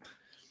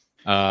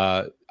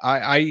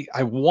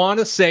 I want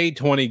to say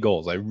 20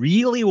 goals. I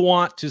really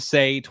want to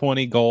say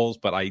 20 goals,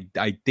 but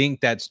I think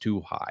that's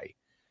too high.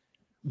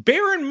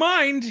 Bear in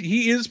mind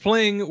he is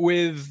playing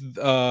with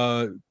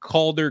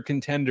Calder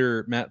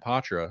contender Matt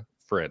Patra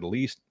for at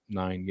least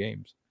 9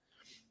 games.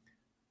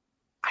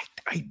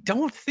 I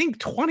don't think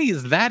 20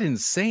 is that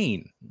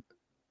insane.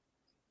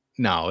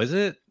 No, is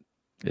it?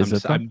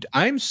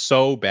 I'm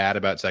so bad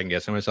about second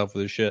guessing myself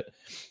with this shit.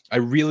 I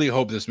really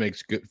hope this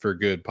makes good for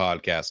good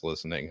podcast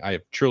listening. I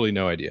have truly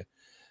no idea.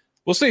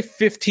 We'll say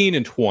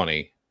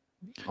 15-20.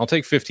 I'll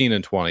take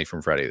 15-20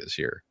 from Freddie this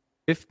year.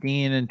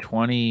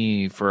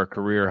 15-20 for a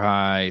career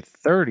high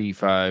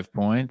 35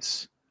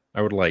 points.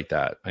 I would like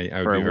that. I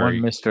would for be one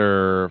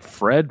Mr.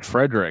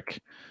 Frederick.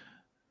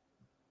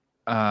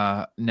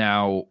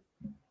 Now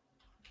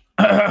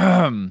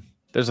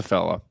there's a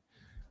fella.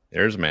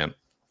 There's a man.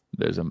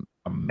 There's a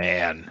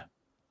man.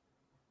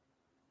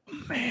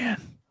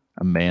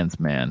 A man's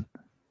man.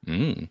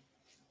 Who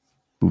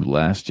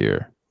last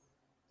year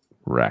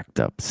racked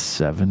up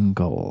 7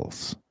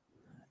 goals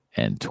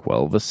and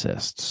 12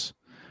 assists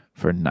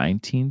for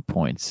 19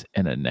 points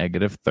and a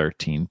negative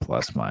 13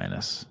 plus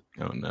minus.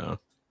 Oh no.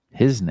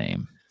 His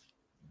name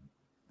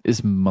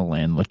is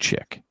Milan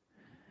Lucic.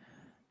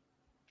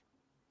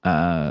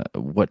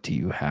 What do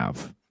you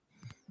have?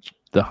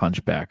 The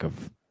hunchback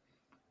of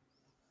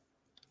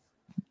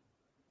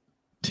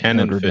 10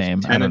 and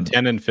 15. 10 and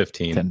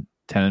 15.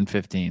 10 and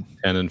 15.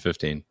 10 and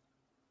 15.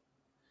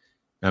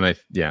 And I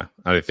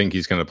think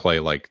he's going to play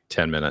like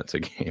 10 minutes a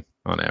game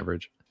on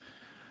average.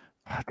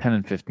 10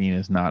 and 15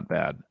 is not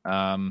bad.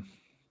 I'm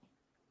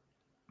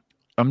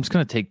just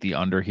going to take the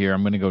under here.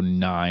 I'm going to go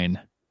 9.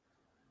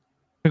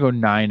 I'm going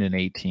to go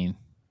 9-18.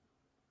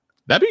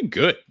 That'd be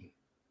good.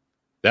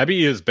 That'd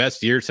be his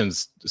best year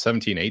since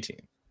 17-18.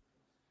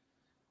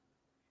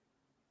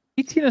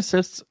 18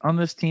 assists on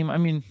this team. I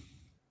mean,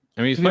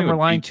 he's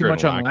relying too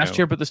much on last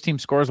year, but this team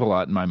scores a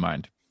lot in my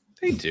mind.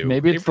 They do.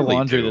 Maybe it's the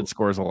laundry that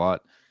scores a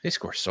lot. They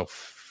score so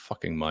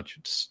fucking much.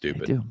 It's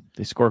stupid. They do.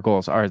 They score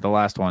goals. All right, the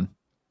last one.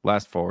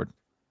 Last forward.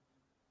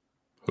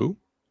 Who?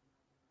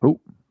 Who?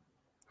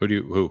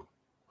 Who?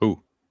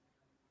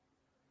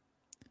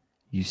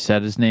 You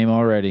said his name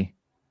already.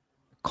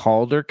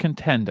 Calder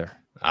contender.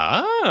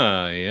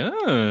 Ah,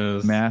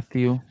 yes.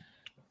 Matthew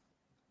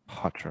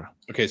Patra.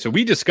 Okay, so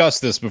we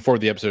discussed this before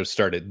the episode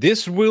started.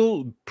 This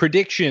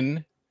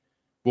prediction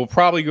will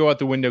probably go out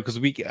the window because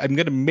I'm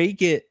going to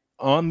make it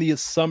on the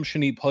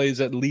assumption he plays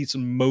at least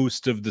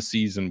most of the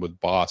season with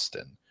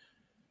Boston.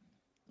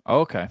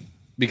 Okay.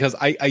 Because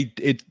I think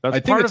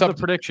it's up the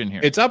prediction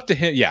here. It's up to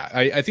him. Yeah,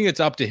 I think it's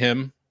up to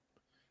him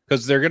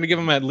because they're going to give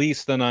him at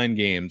least the 9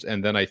 games.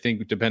 And then I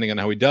think depending on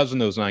how he does in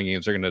those 9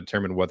 games, they're going to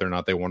determine whether or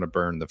not they want to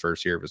burn the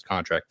first year of his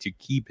contract to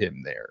keep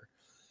him there.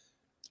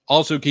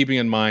 Also keeping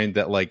in mind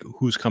that like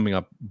who's coming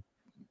up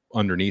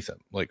underneath him,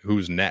 like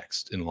who's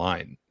next in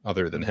line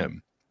other than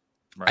him.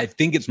 Right. I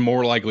think it's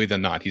more likely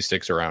than not he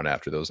sticks around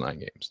after those 9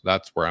 games.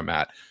 That's where I'm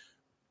at.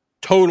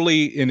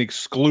 Totally and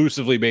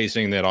exclusively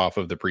basing that off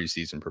of the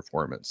preseason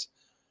performance,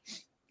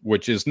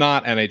 which is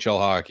not NHL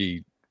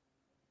hockey.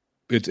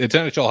 It's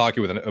NHL hockey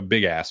with a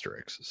big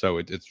asterisk. So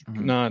it's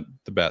not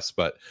the best.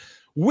 But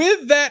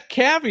with that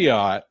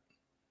caveat,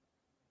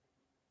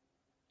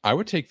 I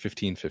would take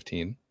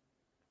 15-15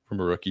 from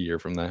a rookie year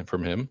from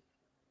him.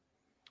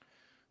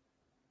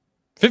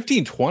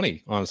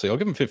 15-20, honestly. I'll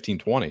give him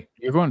 15-20.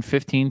 You're going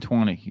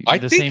 15-20. I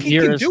think he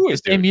can do it.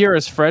 The same year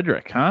as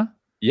Frederick, huh?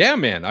 Yeah,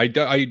 man.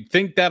 I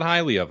think that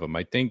highly of him.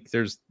 I think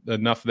there's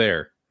enough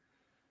there.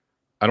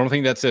 I don't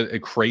think that's a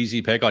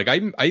crazy pick. Like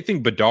I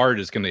think Bedard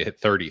is going to hit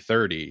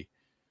 30-30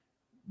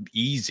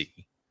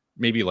 easy.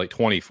 Maybe like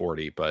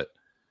 20-40, but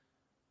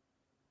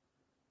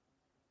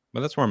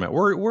that's where I'm at.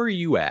 Where are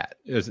you at?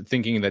 Is it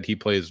thinking that he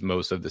plays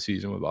most of the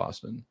season with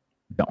Boston?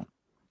 Don't.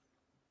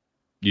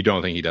 You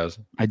don't think he does?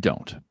 I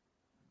don't.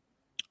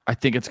 I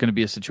think it's going to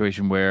be a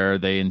situation where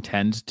they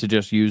intend to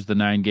just use the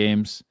 9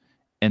 games,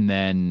 and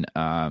then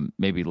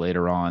maybe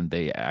later on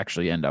they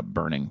actually end up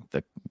burning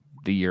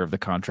the year of the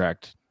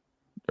contract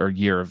or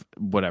year of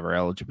whatever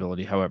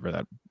eligibility, however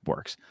that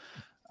works.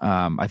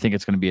 I think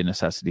it's going to be a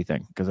necessity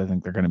thing because I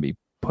think they're going to be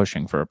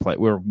pushing for a play.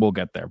 We'll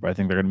get there, but I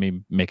think they're going to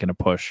be making a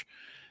push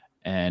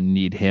and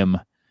need him,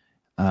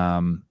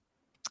 in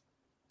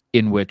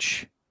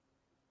which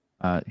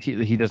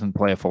He doesn't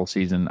play a full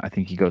season. I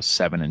think he goes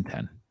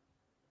 7-10.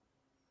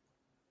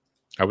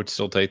 I would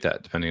still take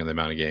that, depending on the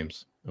amount of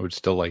games. I would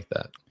still like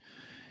that.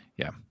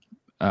 Yeah.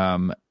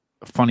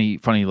 Funny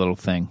little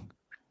thing.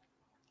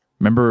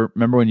 Remember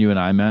when you and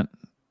I met?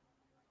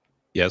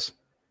 Yes.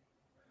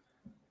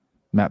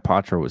 Matt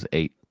Poitras was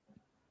 8.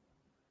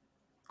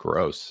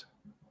 Gross.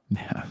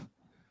 Yeah.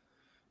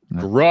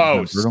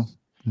 Gross.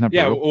 Not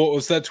yeah. brutal? What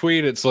was that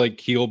tweet? It's like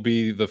he'll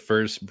be the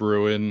first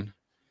Bruin.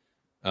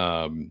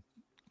 I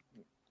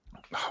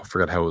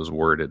forgot how it was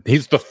worded.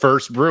 He's the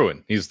first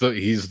Bruin. He's the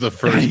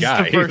first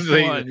guy. The first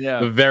he's one, yeah.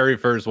 the very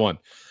first one.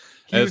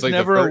 He was like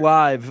never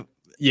alive.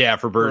 Yeah,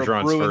 for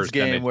Bergeron's Bruins first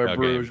game NHL where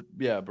game.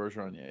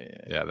 Bergeron.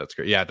 Yeah, that's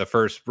great. Yeah, the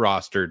first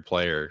rostered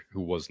player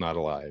who was not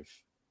alive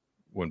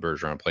when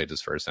Bergeron played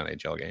his first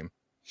NHL game.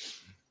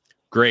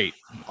 Great,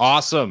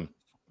 awesome.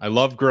 I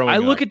love growing. I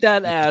look up. at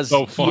that as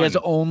so he has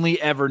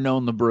only ever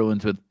known the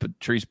Bruins with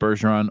Patrice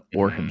Bergeron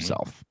or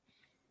himself.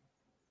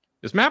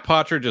 Is Matt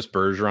Poitras just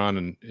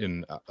Bergeron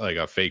in like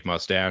a fake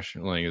mustache?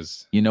 Like,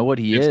 you know what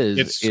he is?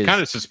 It's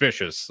kind of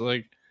suspicious.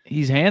 Like,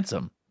 he's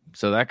handsome,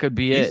 so that could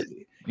be it.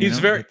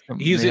 He's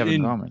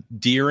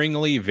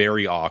endearingly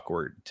very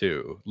awkward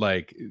too.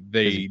 Like,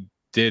 they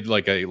did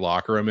like a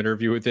locker room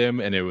interview with him,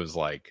 and it was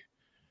like,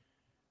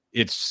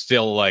 it's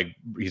still like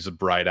he's a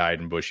bright-eyed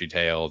and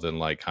bushy-tailed and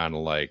like kind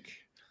of like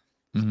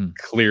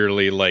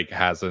clearly like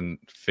hasn't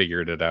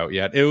figured it out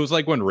yet. It was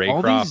like when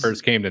Raycroft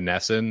first came to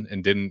Nesson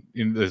and didn't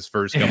in his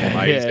first couple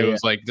nights. It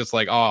was like just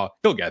like, oh,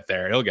 he'll get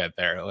there.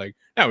 Like,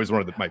 that was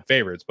one of my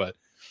favorites. But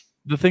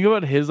the thing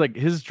about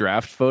his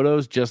draft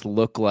photos just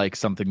look like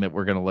something that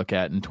we're gonna look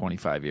at in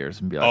 25 years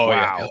and be like,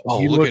 wow,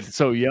 he looked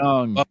so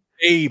young, a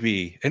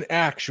baby, an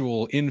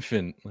actual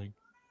infant. Like,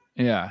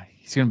 yeah,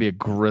 he's gonna be a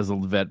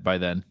grizzled vet by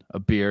then, a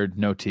beard,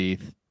 no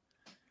teeth.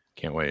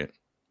 Can't wait.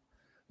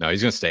 No,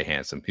 he's gonna stay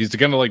handsome. He's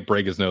gonna like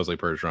break his nose like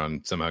Bergeron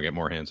and somehow get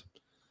more handsome.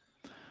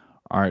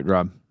 All right,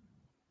 Rob.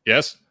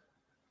 Yes.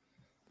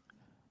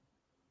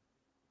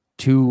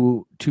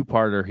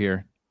 Two-parter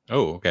here.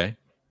 Oh, okay.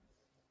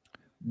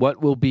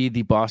 What will be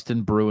the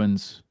Boston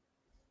Bruins'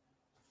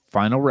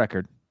 final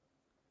record,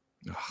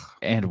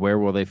 and where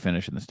will they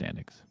finish in the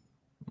standings?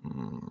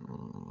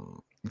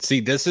 See,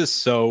 this is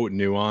so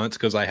nuanced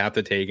because I have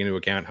to take into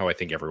account how I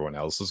think everyone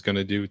else is going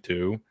to do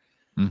too,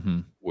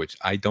 which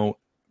I don't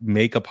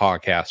make a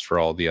podcast for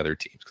all the other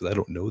teams because I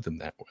don't know them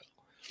that well.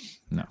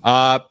 No.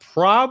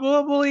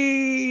 Probably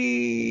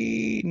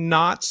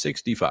not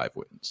 65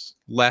 wins.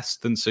 Less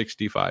than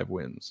 65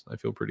 wins. I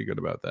feel pretty good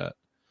about that.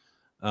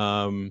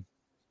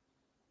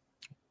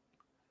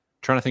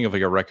 Trying to think of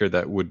like a record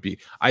that would be.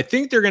 I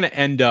think they're going to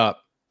end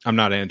up. I'm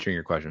not answering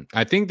your question.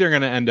 I think they're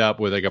going to end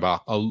up with like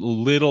about a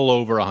little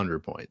over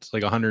 100 points,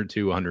 like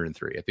 102,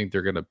 103. I think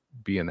they're going to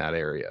be in that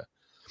area.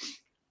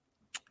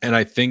 And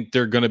I think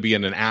they're going to be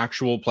in an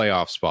actual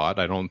playoff spot.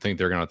 I don't think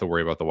they're going to have to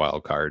worry about the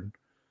wild card.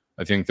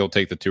 I think they'll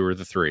take the 2 or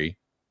the 3.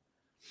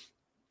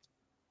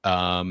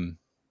 But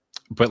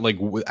like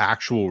with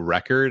actual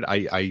record,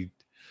 I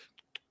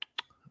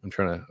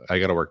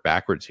got to work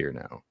backwards here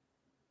now.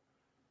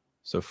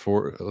 So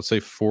let's say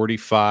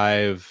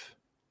 45,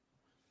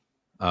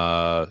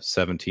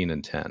 17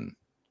 and 10.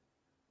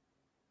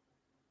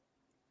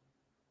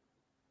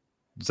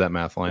 Does that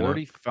math line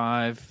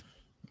 45. up?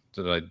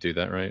 Did I do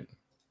that right?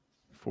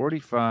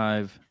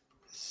 45,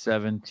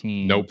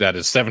 17. Nope, that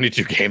is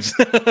 72 games.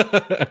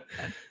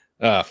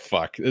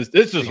 Fuck.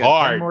 This is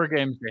hard. 10 more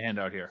games to hand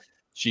out here.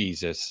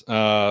 Jesus.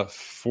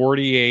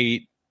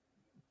 48,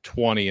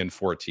 20, and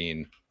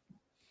 14.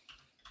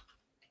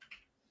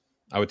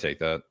 I would take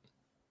that.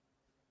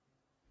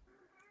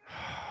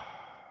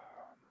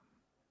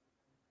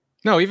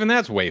 No, even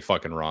that's way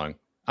fucking wrong.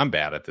 I'm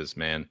bad at this,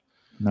 man.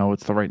 No,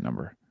 it's the right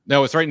number.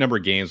 No, it's the right number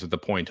of games, but the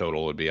point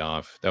total would be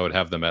off. That would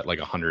have them at like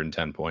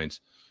 110 points.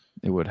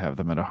 It would have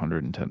them at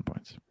 110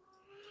 points.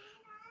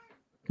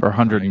 Or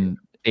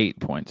 108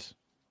 points.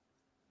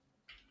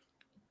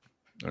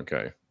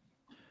 Okay.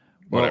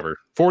 Whatever.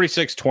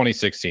 46,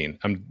 2016.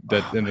 And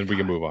then we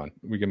can move on.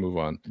 We're going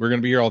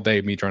to be here all day,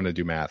 me trying to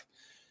do math.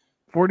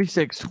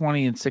 46,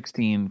 20, and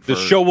 16. The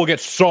show will get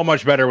so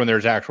much better when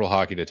there's actual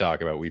hockey to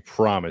talk about. We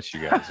promise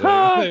you guys.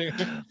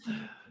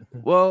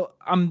 Well,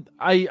 I'm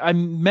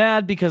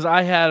mad because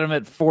I had them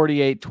at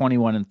 48,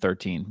 21, and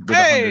 13.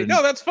 Hey,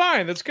 no, that's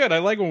fine. That's good. I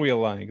like when we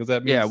align because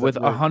that means with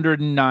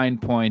 109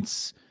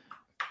 points.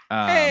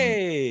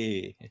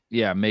 Hey,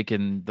 yeah,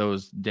 making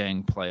those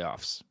dang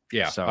playoffs.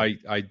 Yeah, so.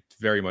 I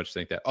very much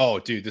think that. Oh,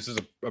 dude, this is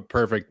a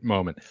perfect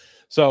moment.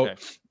 So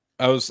okay.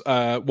 I was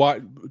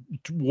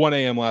 1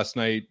 a.m. last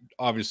night.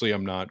 Obviously,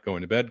 I'm not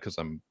going to bed because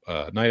I'm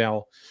a night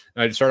owl.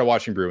 And I just started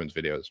watching Bruins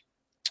videos.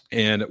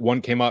 And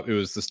one came up. It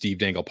was the Steve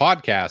Dangle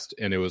podcast.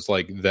 And it was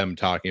like them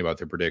talking about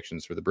their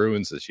predictions for the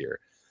Bruins this year.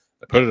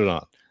 I put it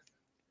on.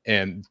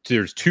 And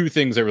there's 2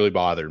 things that really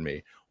bothered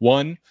me.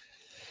 One,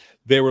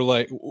 they were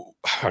like,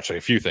 actually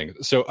a few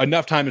things. So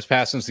enough time has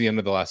passed since the end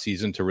of the last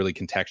season to really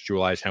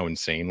contextualize how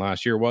insane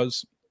last year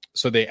was.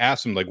 So they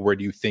asked him, like, where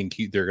do you think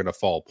they're going to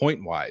fall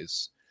point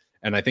wise?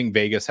 And I think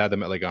Vegas had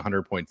them at like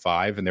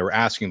 100.5. And they were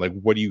asking, like,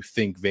 what do you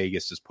think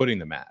Vegas is putting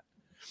them at?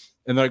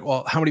 And they're like,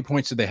 well, how many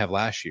points did they have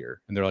last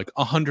year? And they're like,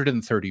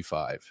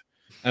 135.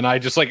 And I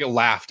just like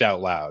laughed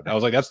out loud. I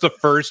was like, that's the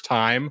first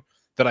time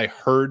that I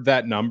heard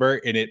that number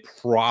and it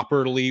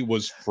properly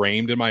was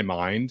framed in my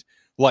mind.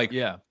 Like,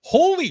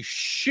 holy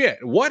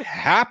shit, what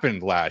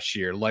happened last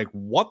year? Like,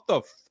 what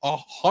the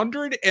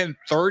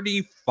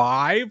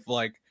 135?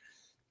 Like,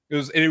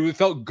 it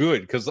felt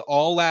good because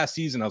all last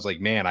season I was like,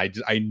 man,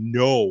 I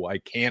know I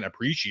can't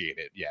appreciate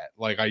it yet.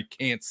 Like, I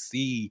can't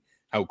see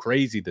how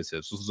crazy this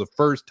is. This is the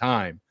first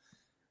time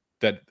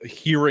that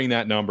hearing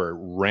that number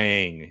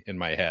rang in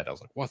my head. I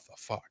was like, what the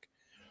fuck?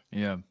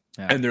 Yeah.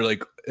 And they're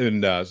like,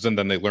 and so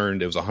then they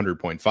learned it was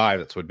 100.5.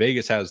 That's what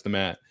Vegas has them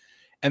at.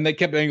 And they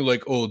kept being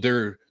like, oh,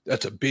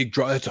 that's a big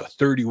drop. That's a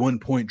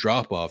 31-point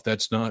drop off.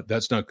 That's not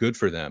good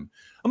for them.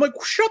 I'm like,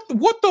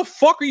 what the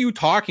fuck are you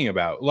talking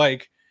about?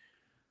 Like,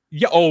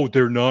 yeah,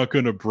 they're not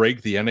going to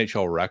break the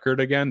NHL record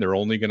again. They're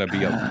only going to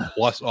be a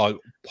plus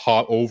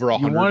over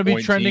 100. You want to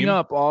be trending team.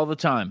 Up all the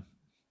time.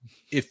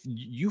 If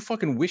you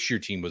fucking wish your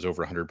team was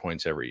over 100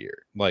 points every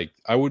year, like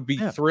I would be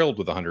thrilled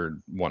with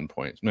 101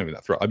 points. Maybe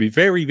not thrilled. I'd be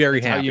very,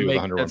 very happy with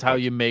 101 That's how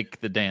you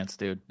make the dance,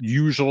 dude.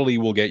 Usually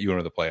will get you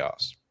into the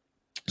playoffs.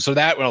 So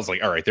that when I was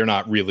like, all right, they're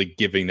not really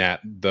giving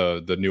that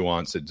the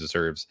nuance it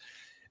deserves.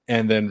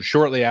 And then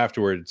shortly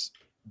afterwards,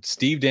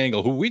 Steve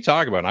Dangle, who we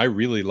talk about, and I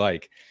really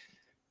like,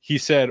 he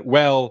said,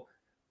 well,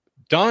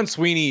 Don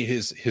Sweeney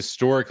is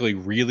historically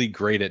really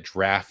great at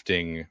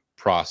drafting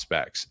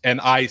prospects.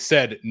 And I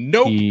said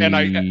nope. And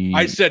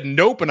I said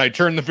nope, and I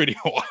turned the video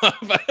off.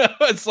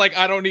 It's like,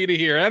 I don't need to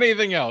hear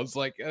anything else.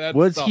 Like,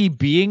 was he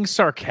being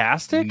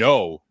sarcastic?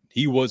 No,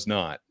 he was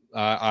not.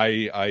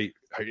 I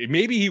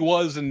maybe he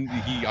was, and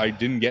I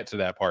didn't get to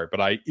that part,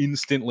 but I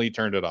instantly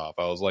turned it off.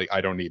 I was like,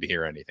 I don't need to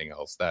hear anything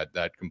else. That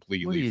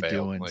completely what are you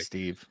failed. Doing, like,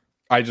 Steve?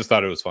 I just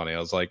thought it was funny. I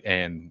was like,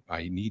 and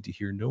I need to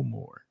hear no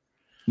more.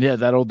 Yeah,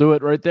 that'll do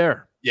it right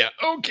there. Yeah,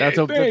 okay. That's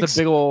a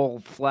big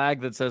old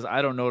flag that says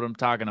I don't know what I'm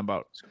talking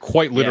about. It's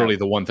quite literally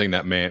the one thing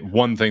that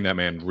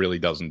man really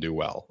doesn't do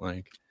well.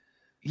 Like,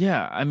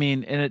 yeah, I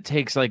mean, and it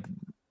takes like,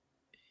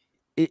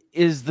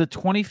 is the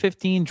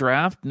 2015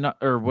 draft not,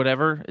 or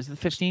whatever? Is it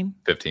 15?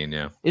 15,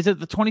 yeah. Is it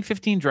the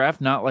 2015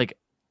 draft not like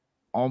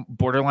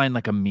borderline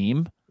like a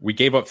meme? We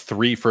gave up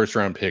 3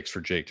 first-round picks for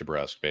Jake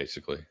DeBrusk,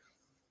 basically.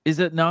 Is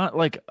it not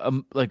like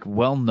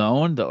well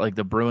known that like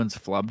the Bruins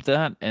flubbed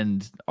that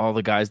and all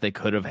the guys they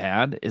could have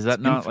had? Is that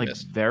not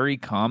infamous. Like very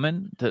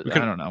common? I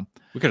don't know.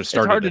 We could have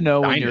started. It's hard to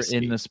know dynasty.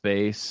 When you're in the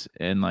space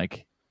and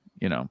like,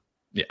 you know,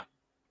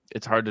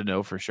 it's hard to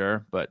know for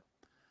sure. But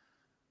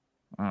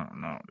I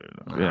don't know,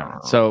 dude. Yeah.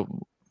 So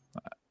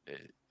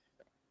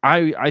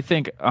I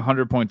think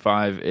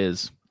 100.5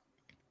 is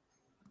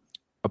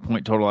a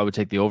point total I would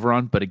take the over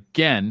on. But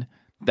again,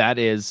 that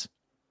is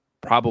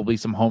probably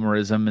some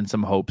homerism and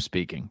some hope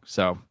speaking.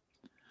 So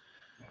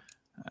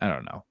I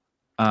don't know.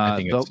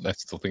 I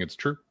still think it's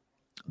true.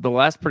 The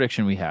last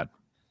prediction we had,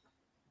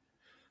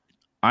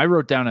 I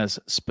wrote down as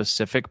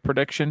specific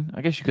prediction.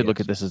 I guess you could look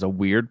at this as a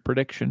weird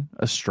prediction,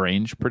 a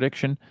strange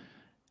prediction,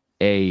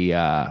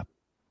 a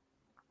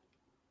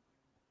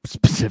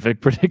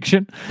specific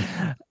prediction.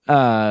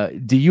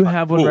 Do you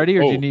have one ready,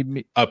 or do you need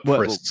me?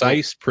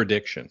 Precise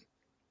prediction.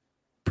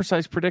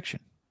 Precise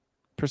prediction.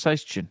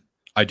 Precise chin.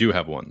 I do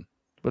have one.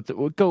 But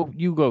go.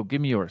 Give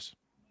me yours.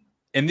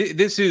 And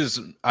this is,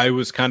 I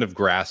was kind of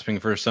grasping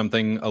for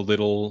something a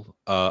little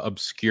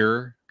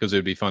obscure because it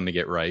would be fun to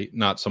get right.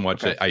 Not so much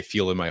that I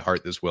feel in my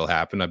heart this will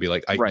happen. I'd be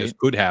like, this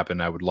could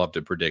happen. I would love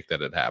to predict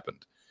that it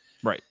happened.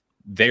 Right.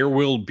 There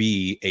will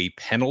be a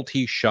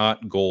penalty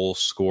shot goal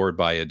scored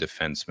by a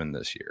defenseman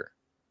this year.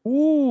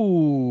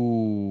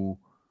 Ooh.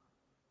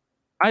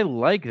 I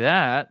like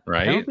that.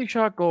 Right? Penalty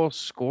shot goal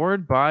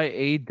scored by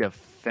a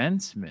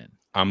defenseman.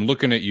 I'm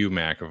looking at you,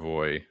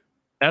 McAvoy.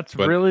 That's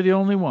really the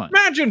only one.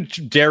 Imagine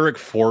Derek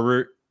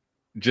Forbert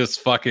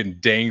just fucking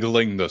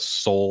dangling the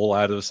soul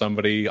out of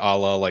somebody, a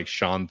la like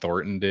Sean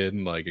Thornton did,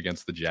 like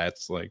against the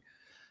Jets. Like,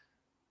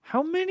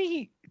 how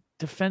many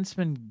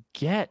defensemen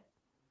get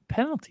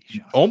penalty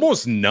shots?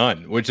 Almost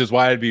none, which is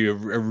why it'd be a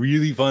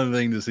really fun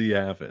thing to see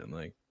happen.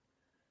 Like,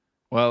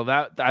 well,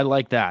 I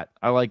like that.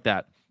 I like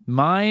that.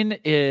 Mine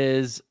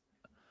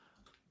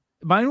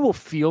will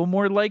feel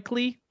more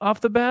likely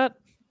off the bat.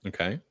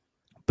 Okay.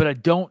 But I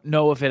don't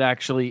know if it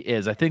actually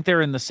is. I think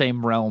they're in the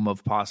same realm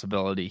of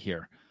possibility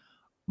here.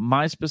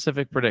 My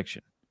specific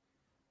prediction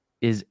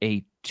is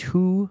a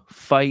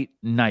 2-fight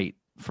night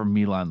for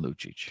Milan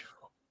Lucic.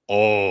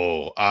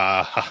 Oh,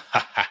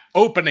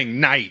 opening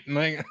night.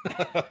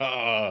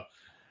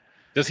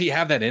 Does he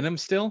have that in him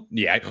still?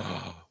 Yeah.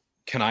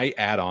 Can I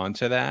add on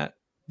to that?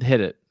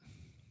 Hit it.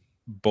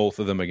 Both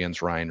of them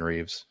against Ryan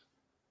Reeves.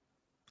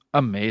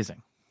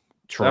 Amazing.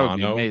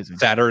 Toronto. Amazing.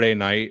 Saturday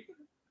night.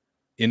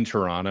 In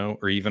Toronto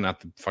or even at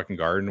the fucking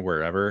Garden,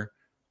 wherever.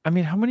 I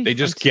mean, how many? They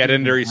just get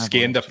under his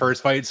skin. The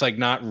first fight's like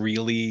not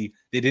really.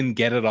 They didn't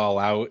get it all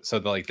out, so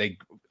they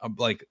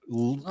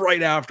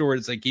right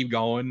afterwards they keep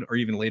going, or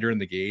even later in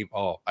the game.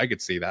 Oh, I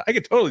could see that. I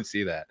could totally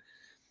see that.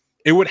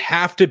 It would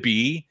have to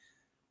be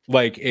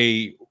like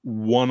a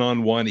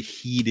one-on-one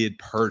heated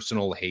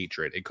personal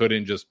hatred. It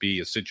couldn't just be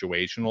a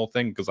situational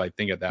thing, because I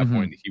think at that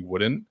point he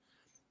wouldn't.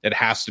 It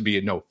has to be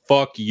a no,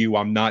 fuck you,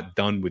 I'm not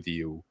done with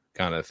you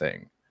kind of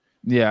thing.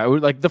 Yeah, it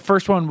would, like the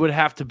first one would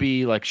have to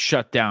be like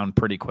shut down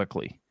pretty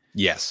quickly.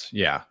 Yes,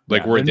 yeah.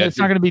 Like we're it's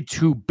not going to be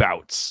 2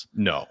 bouts.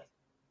 No.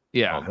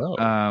 Yeah. Oh,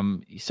 no.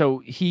 So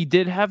he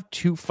did have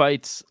 2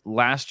 fights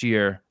last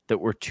year that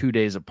were 2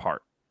 days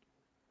apart.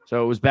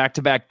 So it was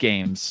back-to-back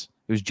games.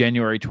 It was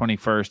January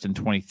 21st and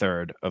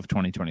 23rd of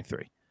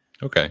 2023.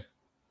 Okay.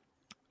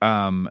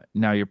 Now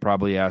you're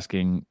probably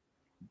asking,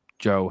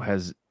 Joe,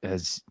 has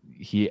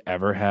he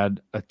ever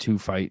had a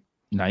 2-fight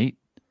night?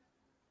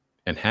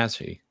 And has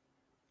he?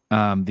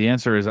 The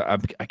answer is I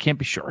can't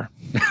be sure.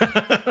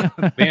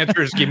 The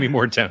answer is give me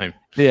more time.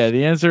 Yeah,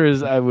 the answer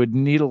is I would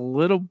need a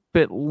little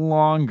bit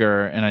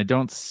longer, and I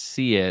don't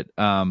see it.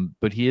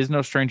 But he is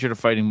no stranger to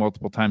fighting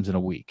multiple times in a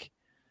week.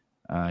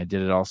 I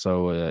did it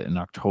also in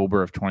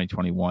October of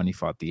 2021. He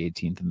fought the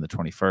 18th and the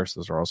 21st.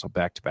 Those are also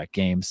back-to-back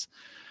games.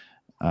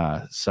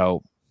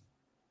 So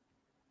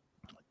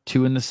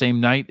 2 in the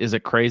same night, is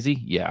it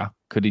crazy? Yeah.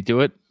 Could he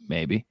do it?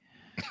 Maybe.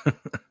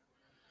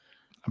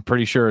 I'm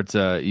pretty sure it's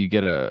you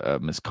get a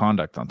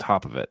misconduct on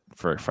top of it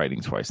for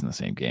fighting twice in the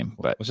same game.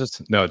 But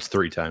it's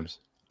 3 times.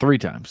 3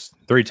 times.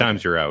 3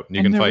 times you're out.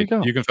 You can fight.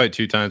 You can fight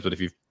 2 times, but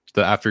if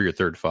after your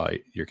 3rd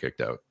fight, you're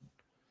kicked out.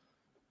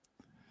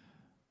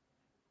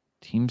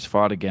 Teams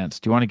fought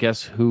against. Do you want to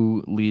guess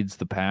who leads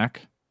the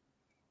pack?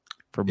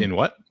 In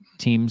what?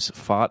 Teams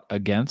fought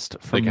against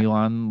for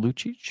Milan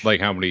Lucic?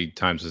 Like how many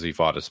times has he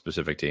fought a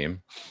specific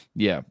team?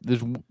 Yeah,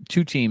 there's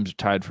 2 teams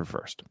tied for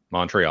first.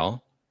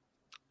 Montreal?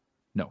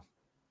 No.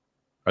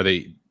 Are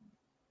they?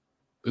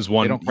 Is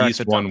one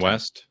East, one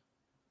West?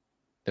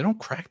 They don't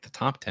crack the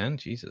top 10?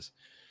 Jesus.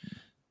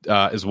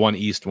 Is one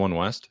East, one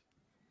West?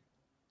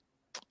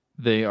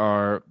 They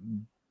are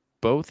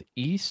both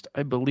East.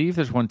 I believe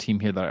there's one team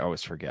here that I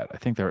always forget. I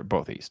think they're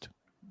both East.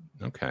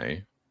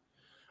 Okay.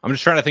 I'm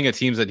just trying to think of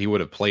teams that he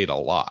would have played a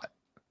lot.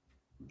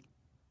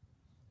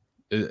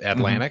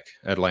 Atlantic?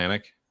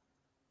 Atlantic?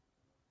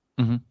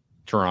 Mm-hmm.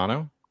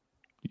 Toronto?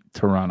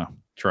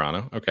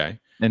 Okay.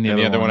 And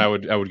the other one I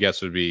would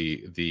guess would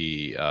be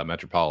the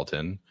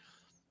Metropolitan.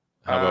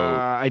 How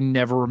about? I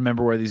never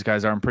remember where these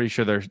guys are. I'm pretty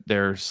sure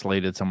they're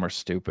slated somewhere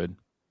stupid.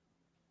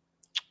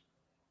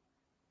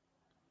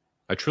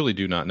 I truly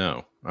do not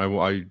know.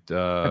 Might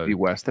be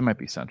West. They might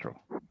be Central.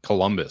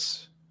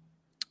 Columbus.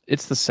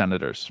 It's the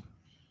Senators.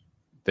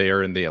 They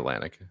are in the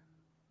Atlantic.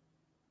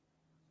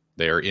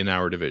 They are in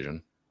our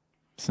division.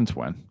 Since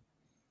when?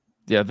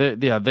 Yeah,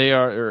 they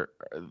are.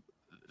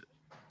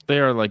 They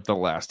are like the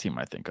last team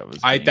I think of.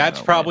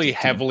 That's probably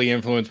heavily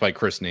influenced by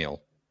Chris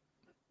Neal,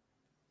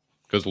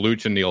 because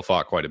Luch and Neal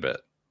fought quite a bit.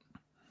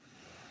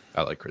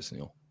 I like Chris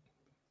Neal.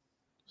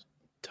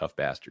 Tough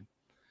bastard.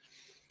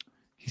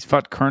 He's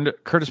fought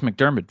Curtis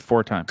McDermott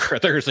 4 times.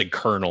 There's a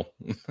Colonel.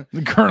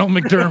 Colonel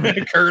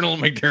McDermott. Colonel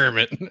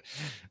McDermott.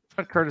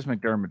 Fought Curtis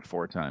McDermott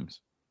 4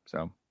 times.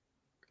 So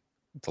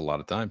it's a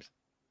lot of times.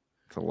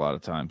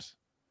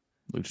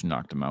 Luch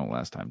knocked him out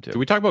last time too. Did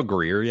we talk about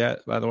Greer yet,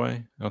 by the way?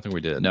 I don't think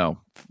we did. No.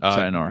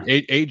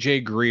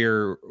 AJ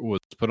Greer was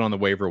put on the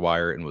waiver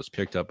wire and was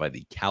picked up by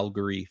the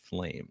Calgary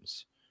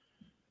Flames.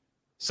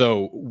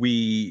 So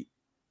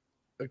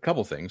a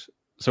couple things.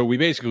 So we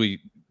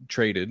basically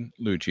traded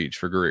Lucic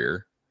for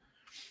Greer,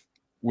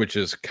 which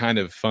is kind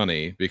of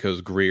funny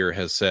because Greer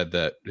has said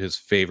that his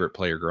favorite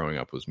player growing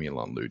up was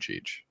Milan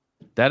Lucic.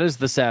 That is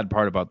the sad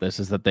part about this,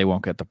 is that they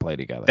won't get to play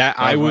together. That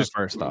I was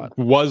my first thought.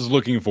 Was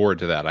looking forward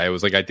to that. I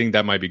was like, I think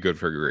that might be good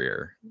for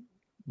Greer.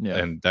 Yeah.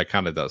 And that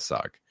kind of does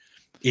suck.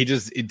 It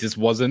just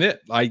wasn't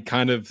it. I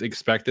kind of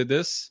expected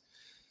this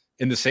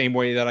in the same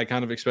way that I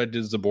kind of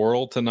expected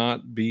Zaboral to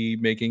not be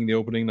making the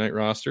opening night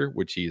roster,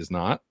 which he is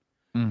not.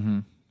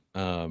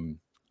 Mm-hmm.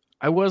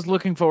 I was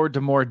looking forward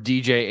to more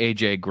DJ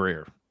AJ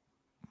Greer.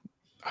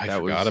 I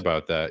forgot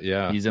about that.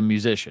 Yeah. He's a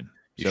musician.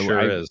 He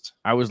sure is.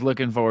 I was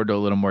looking forward to a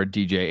little more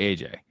DJ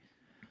AJ.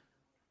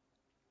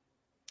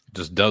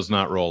 Just does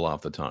not roll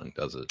off the tongue,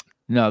 does it?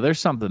 No, there's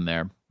something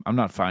there. I'm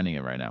not finding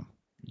it right now.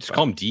 Just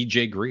call him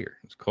DJ Greer.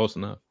 It's close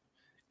enough.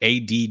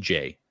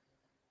 ADJ.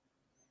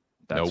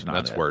 Nope,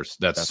 that's worse.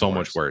 That's so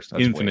much worse.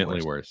 That's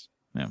infinitely worse.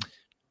 Yeah.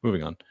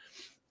 Moving on.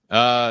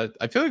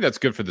 I feel like that's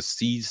good for the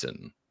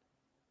season.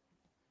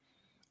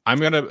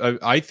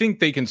 I think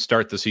they can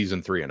start the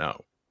season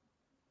 3-0.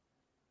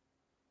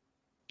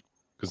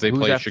 Because they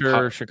play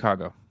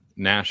Chicago.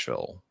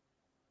 Nashville.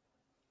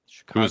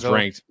 Who's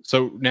ranked?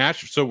 So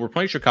we're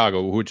playing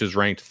Chicago, which is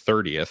ranked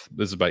 30th.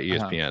 This is by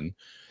ESPN.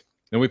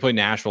 Then we play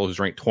Nashville, who's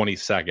ranked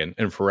 22nd.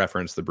 And for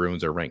reference, the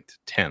Bruins are ranked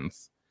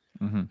 10th.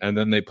 Mm-hmm. And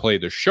then they play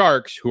the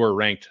Sharks, who are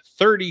ranked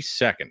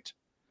 32nd.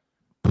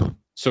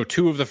 So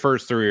 2 of the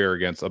first 3 are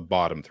against a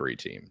bottom 3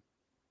 team.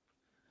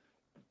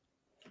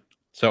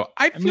 So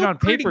I mean, on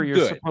paper,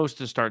 you're supposed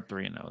to start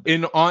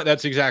 3-0.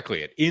 That's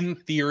exactly it. In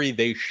theory,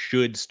 they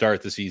should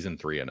start the season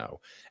 3-0,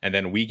 and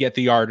then we get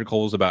the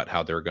articles about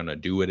how they're going to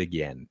do it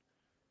again.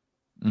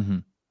 Mm-hmm.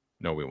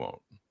 No, we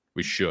won't.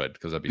 We should,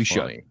 because that'd be We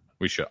funny. should.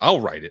 We should. I'll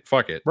write it.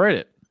 Fuck it. Write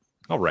it.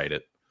 I'll write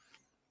it.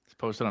 Let's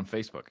post it on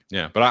Facebook.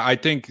 Yeah, but I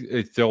think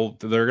they're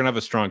gonna have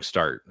a strong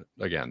start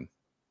again.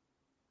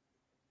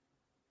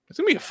 It's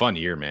gonna be a fun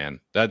year, man.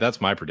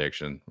 That's my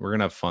prediction. We're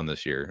gonna have fun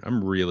this year.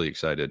 I'm really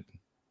excited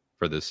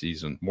for this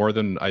season, more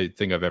than I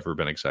think I've ever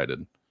been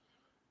excited.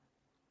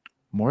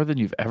 More than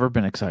you've ever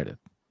been excited.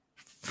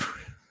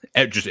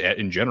 Just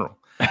in general.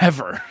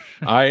 Ever.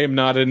 I am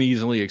not an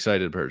easily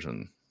excited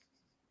person.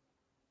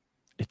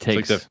 It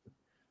takes this.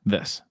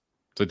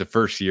 It's like the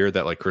first year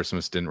that like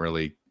Christmas didn't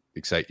really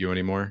excite you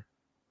anymore.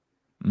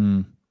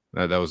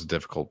 That was a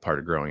difficult part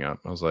of growing up.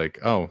 I was like,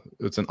 oh,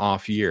 it's an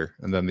off year.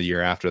 And then the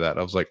year after that,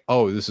 I was like,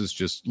 oh, this is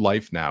just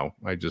life now.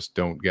 I just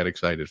don't get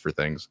excited for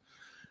things.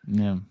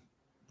 Yeah.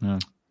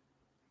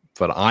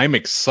 But I'm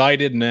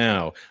excited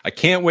now. I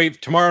can't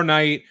wait. Tomorrow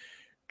night,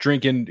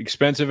 drinking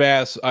expensive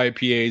ass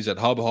IPAs at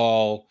Hub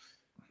Hall,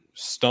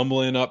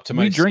 stumbling up to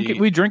my seat.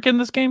 We drinking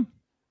this game?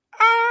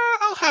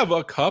 I'll have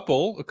a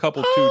couple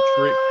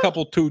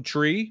two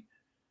tree.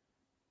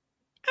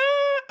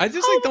 I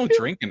just don't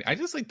drink. I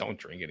just don't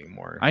drink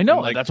anymore. I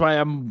know. Like, that's why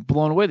I'm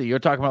blown away that you're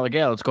talking about like,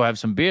 yeah, let's go have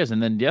some beers.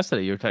 And then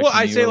yesterday you were texting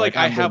I me, say you were like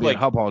I have like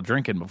Hub Hall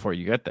drinking before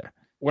you get there.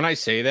 When I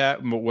say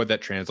that, what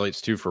that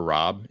translates to for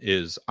Rob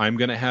is I'm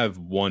gonna have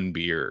one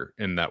beer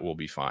and that will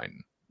be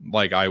fine.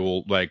 I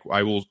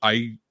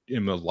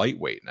am a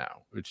lightweight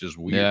now, which is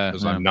weird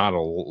because I'm not a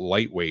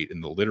lightweight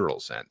in the literal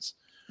sense.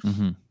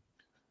 Mm-hmm.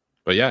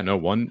 But yeah, no,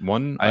 one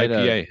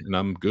IPA and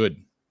I'm good.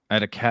 I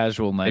had a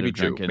casual night of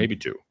drinking. Maybe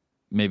two.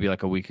 Maybe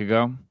like a week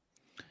ago.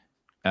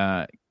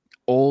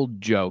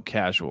 Old Joe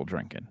casual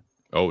drinking.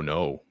 Oh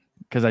no.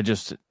 Because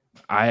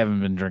I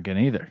haven't been drinking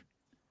either.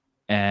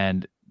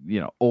 And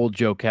Old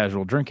Joe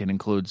casual drinking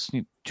includes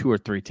 2 or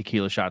 3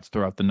 tequila shots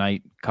throughout the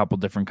night, a couple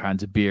different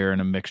kinds of beer and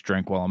a mixed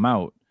drink while I'm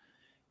out.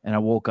 And I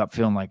woke up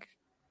feeling like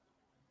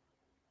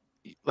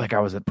I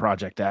was at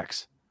Project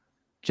X.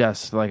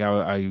 Just like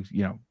I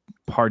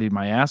partied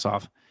my ass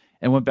off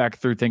and went back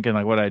through thinking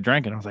like what I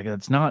drank. And I was like,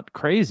 that's not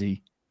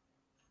crazy.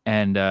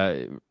 And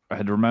I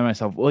had to remind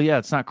myself, well, yeah,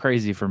 it's not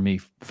crazy for me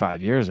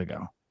 5 years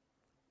ago.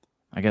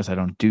 I guess I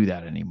don't do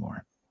that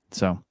anymore.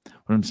 So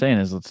what I'm saying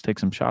is let's take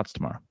some shots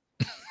tomorrow.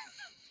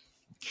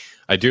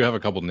 I do have a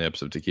couple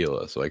nips of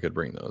tequila, so I could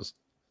bring those.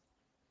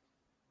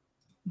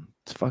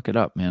 Let's fuck it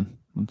up, man.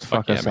 Let's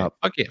fuck us up.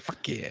 Fuck yeah.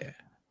 Fuck yeah.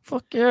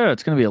 Fuck yeah.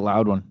 It's going to be a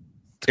loud one.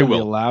 It's going to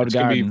be a loud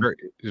guy. It's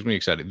going to be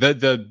exciting.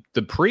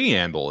 The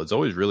preamble is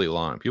always really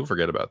long. People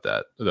forget about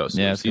that. The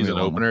season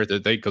opener,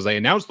 because they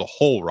announced the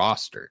whole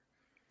roster.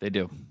 They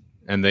do.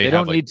 And they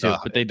don't need to,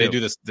 but they do. They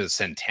do the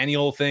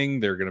centennial thing.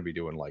 They're going to be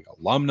doing like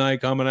alumni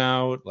coming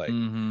out. Like,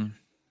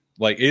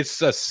 like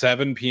it's a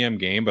 7 p.m.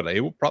 game, but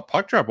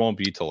puck drop won't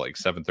be till like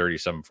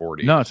 7:30,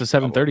 7:40. No, it's a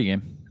 7:30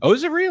 game. Oh,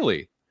 is it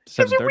really?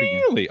 7:30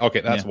 really?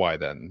 Okay, that's why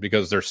then.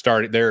 Because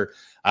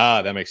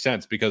that makes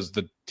sense. Because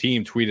the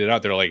team tweeted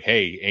out, they're like,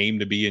 hey, aim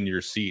to be in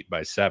your seat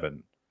by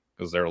 7.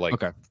 Because they're like,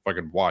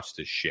 fucking watch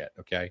this shit,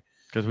 okay?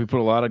 Because we put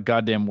a lot of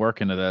goddamn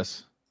work into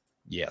this.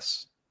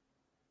 Yes.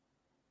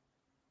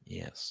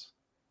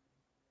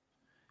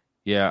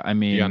 Yeah, I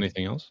mean, you got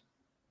anything else?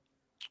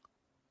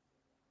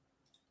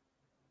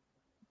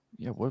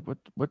 Yeah,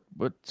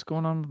 what's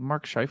going on with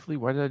Mark Scheifele?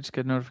 Why did I just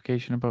get a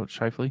notification about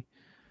Scheifele?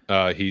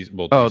 They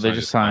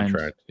just signed.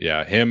 Contract.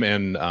 Yeah, him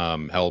and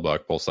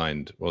Hellbuck both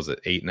signed. What was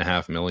it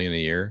 $8.5 million a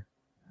year?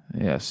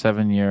 Yeah,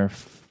 7-year,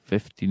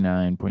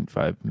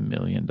 $59.5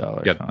 million.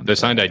 Yeah, contract. They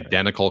signed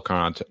identical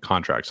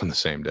contracts on the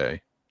same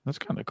day. That's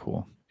kind of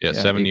cool. Yeah,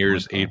 7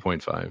 years,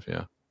 8.5.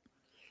 Yeah,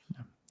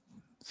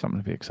 something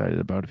to be excited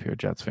about if you're a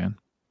Jets fan.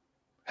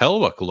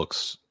 Hellbuck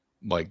looks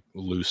like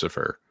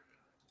Lucifer.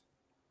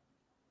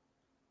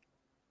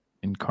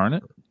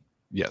 Incarnate?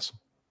 Yes.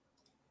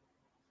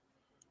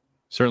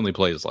 Certainly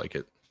plays like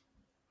it.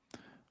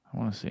 I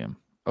want to see him.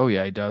 Oh,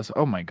 yeah, he does.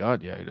 Oh, my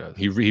God. Yeah, he does.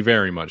 He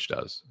very much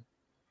does.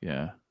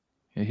 Yeah.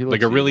 He looks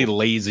like a really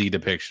lazy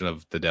depiction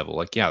of the devil.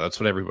 Like, yeah, that's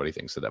what everybody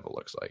thinks the devil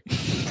looks like.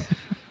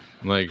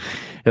 Like,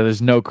 yeah,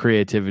 there's no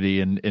creativity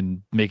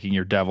in making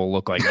your devil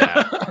look like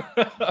that.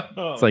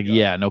 It's like, God.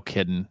 Yeah, no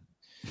kidding.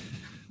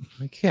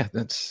 Like, yeah,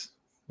 let's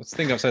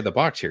think outside the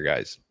box here,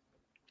 guys.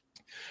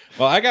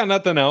 Well, I got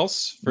nothing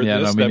else for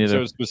this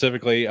episode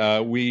specifically.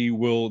 We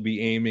will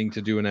be aiming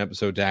to do an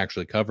episode to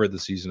actually cover the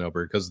season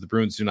opener because the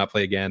Bruins do not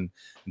play again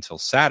until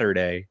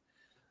Saturday.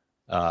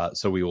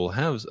 So we will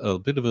have a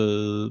bit of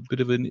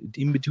an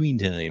in-between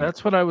time.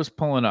 That's what I was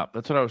pulling up.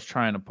 That's what I was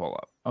trying to pull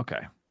up.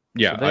 Okay.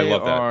 Yeah, so I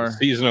love that. The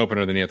season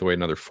opener, then you have to wait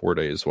another 4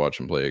 days to watch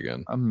them play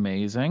again.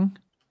 Amazing.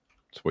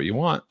 That's what you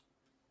want.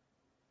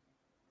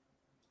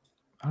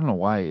 I don't know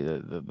why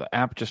the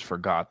app just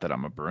forgot that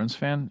I'm a Bruins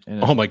fan.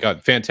 Oh my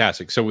God,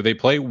 fantastic! So they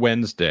play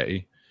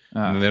Wednesday,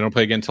 and then they don't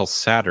play again until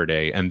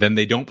Saturday, and then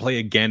they don't play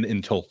again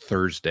until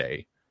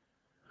Thursday.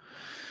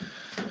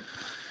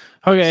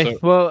 Okay, so,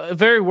 well, a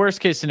very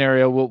worst case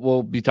scenario,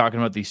 we'll be talking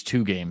about these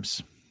 2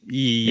 games.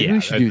 Yeah, maybe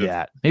we should do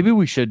that. Maybe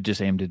we should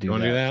just aim to do that.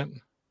 Do that?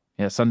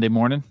 Yeah, Sunday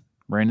morning,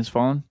 rain is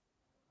falling.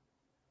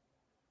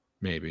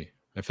 Maybe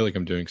I feel like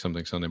I'm doing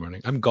something Sunday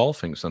morning. I'm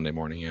golfing Sunday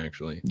morning,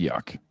 actually.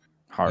 Yuck.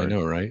 Hard. I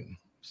know, right?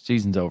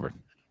 Season's over.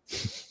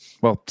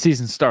 Well,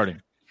 season's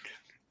starting.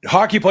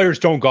 Hockey players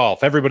don't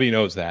golf. Everybody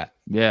knows that.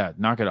 Yeah,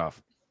 knock it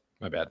off.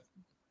 My bad.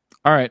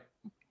 All right.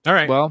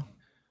 Well,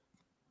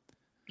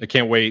 I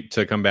can't wait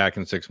to come back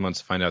in 6 months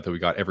to find out that we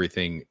got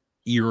everything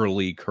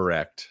eerily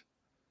correct.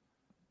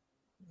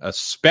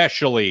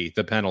 Especially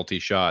the penalty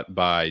shot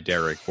by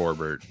Derek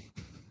Forbert.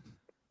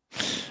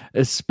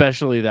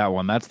 Especially that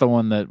one. That's the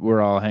one that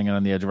we're all hanging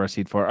on the edge of our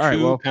seat for. All right,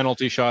 well,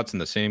 penalty shots in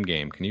the same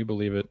game. Can you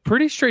believe it?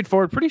 Pretty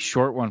straightforward, pretty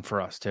short one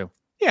for us too.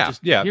 Yeah,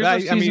 Here's our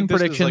season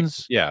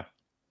predictions. Yeah,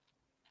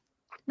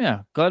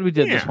 glad we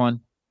did this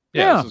one.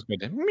 This is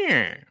good.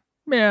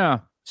 Yeah.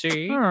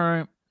 See, all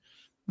right.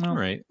 All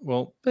right.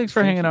 Well, thanks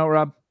for hanging out,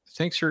 Rob.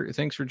 Thanks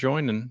for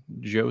joining,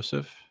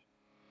 Joseph,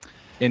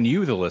 and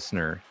you, the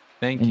listener.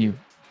 Thank you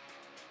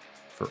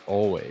for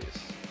always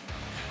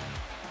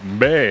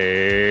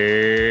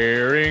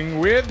bearing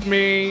with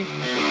me.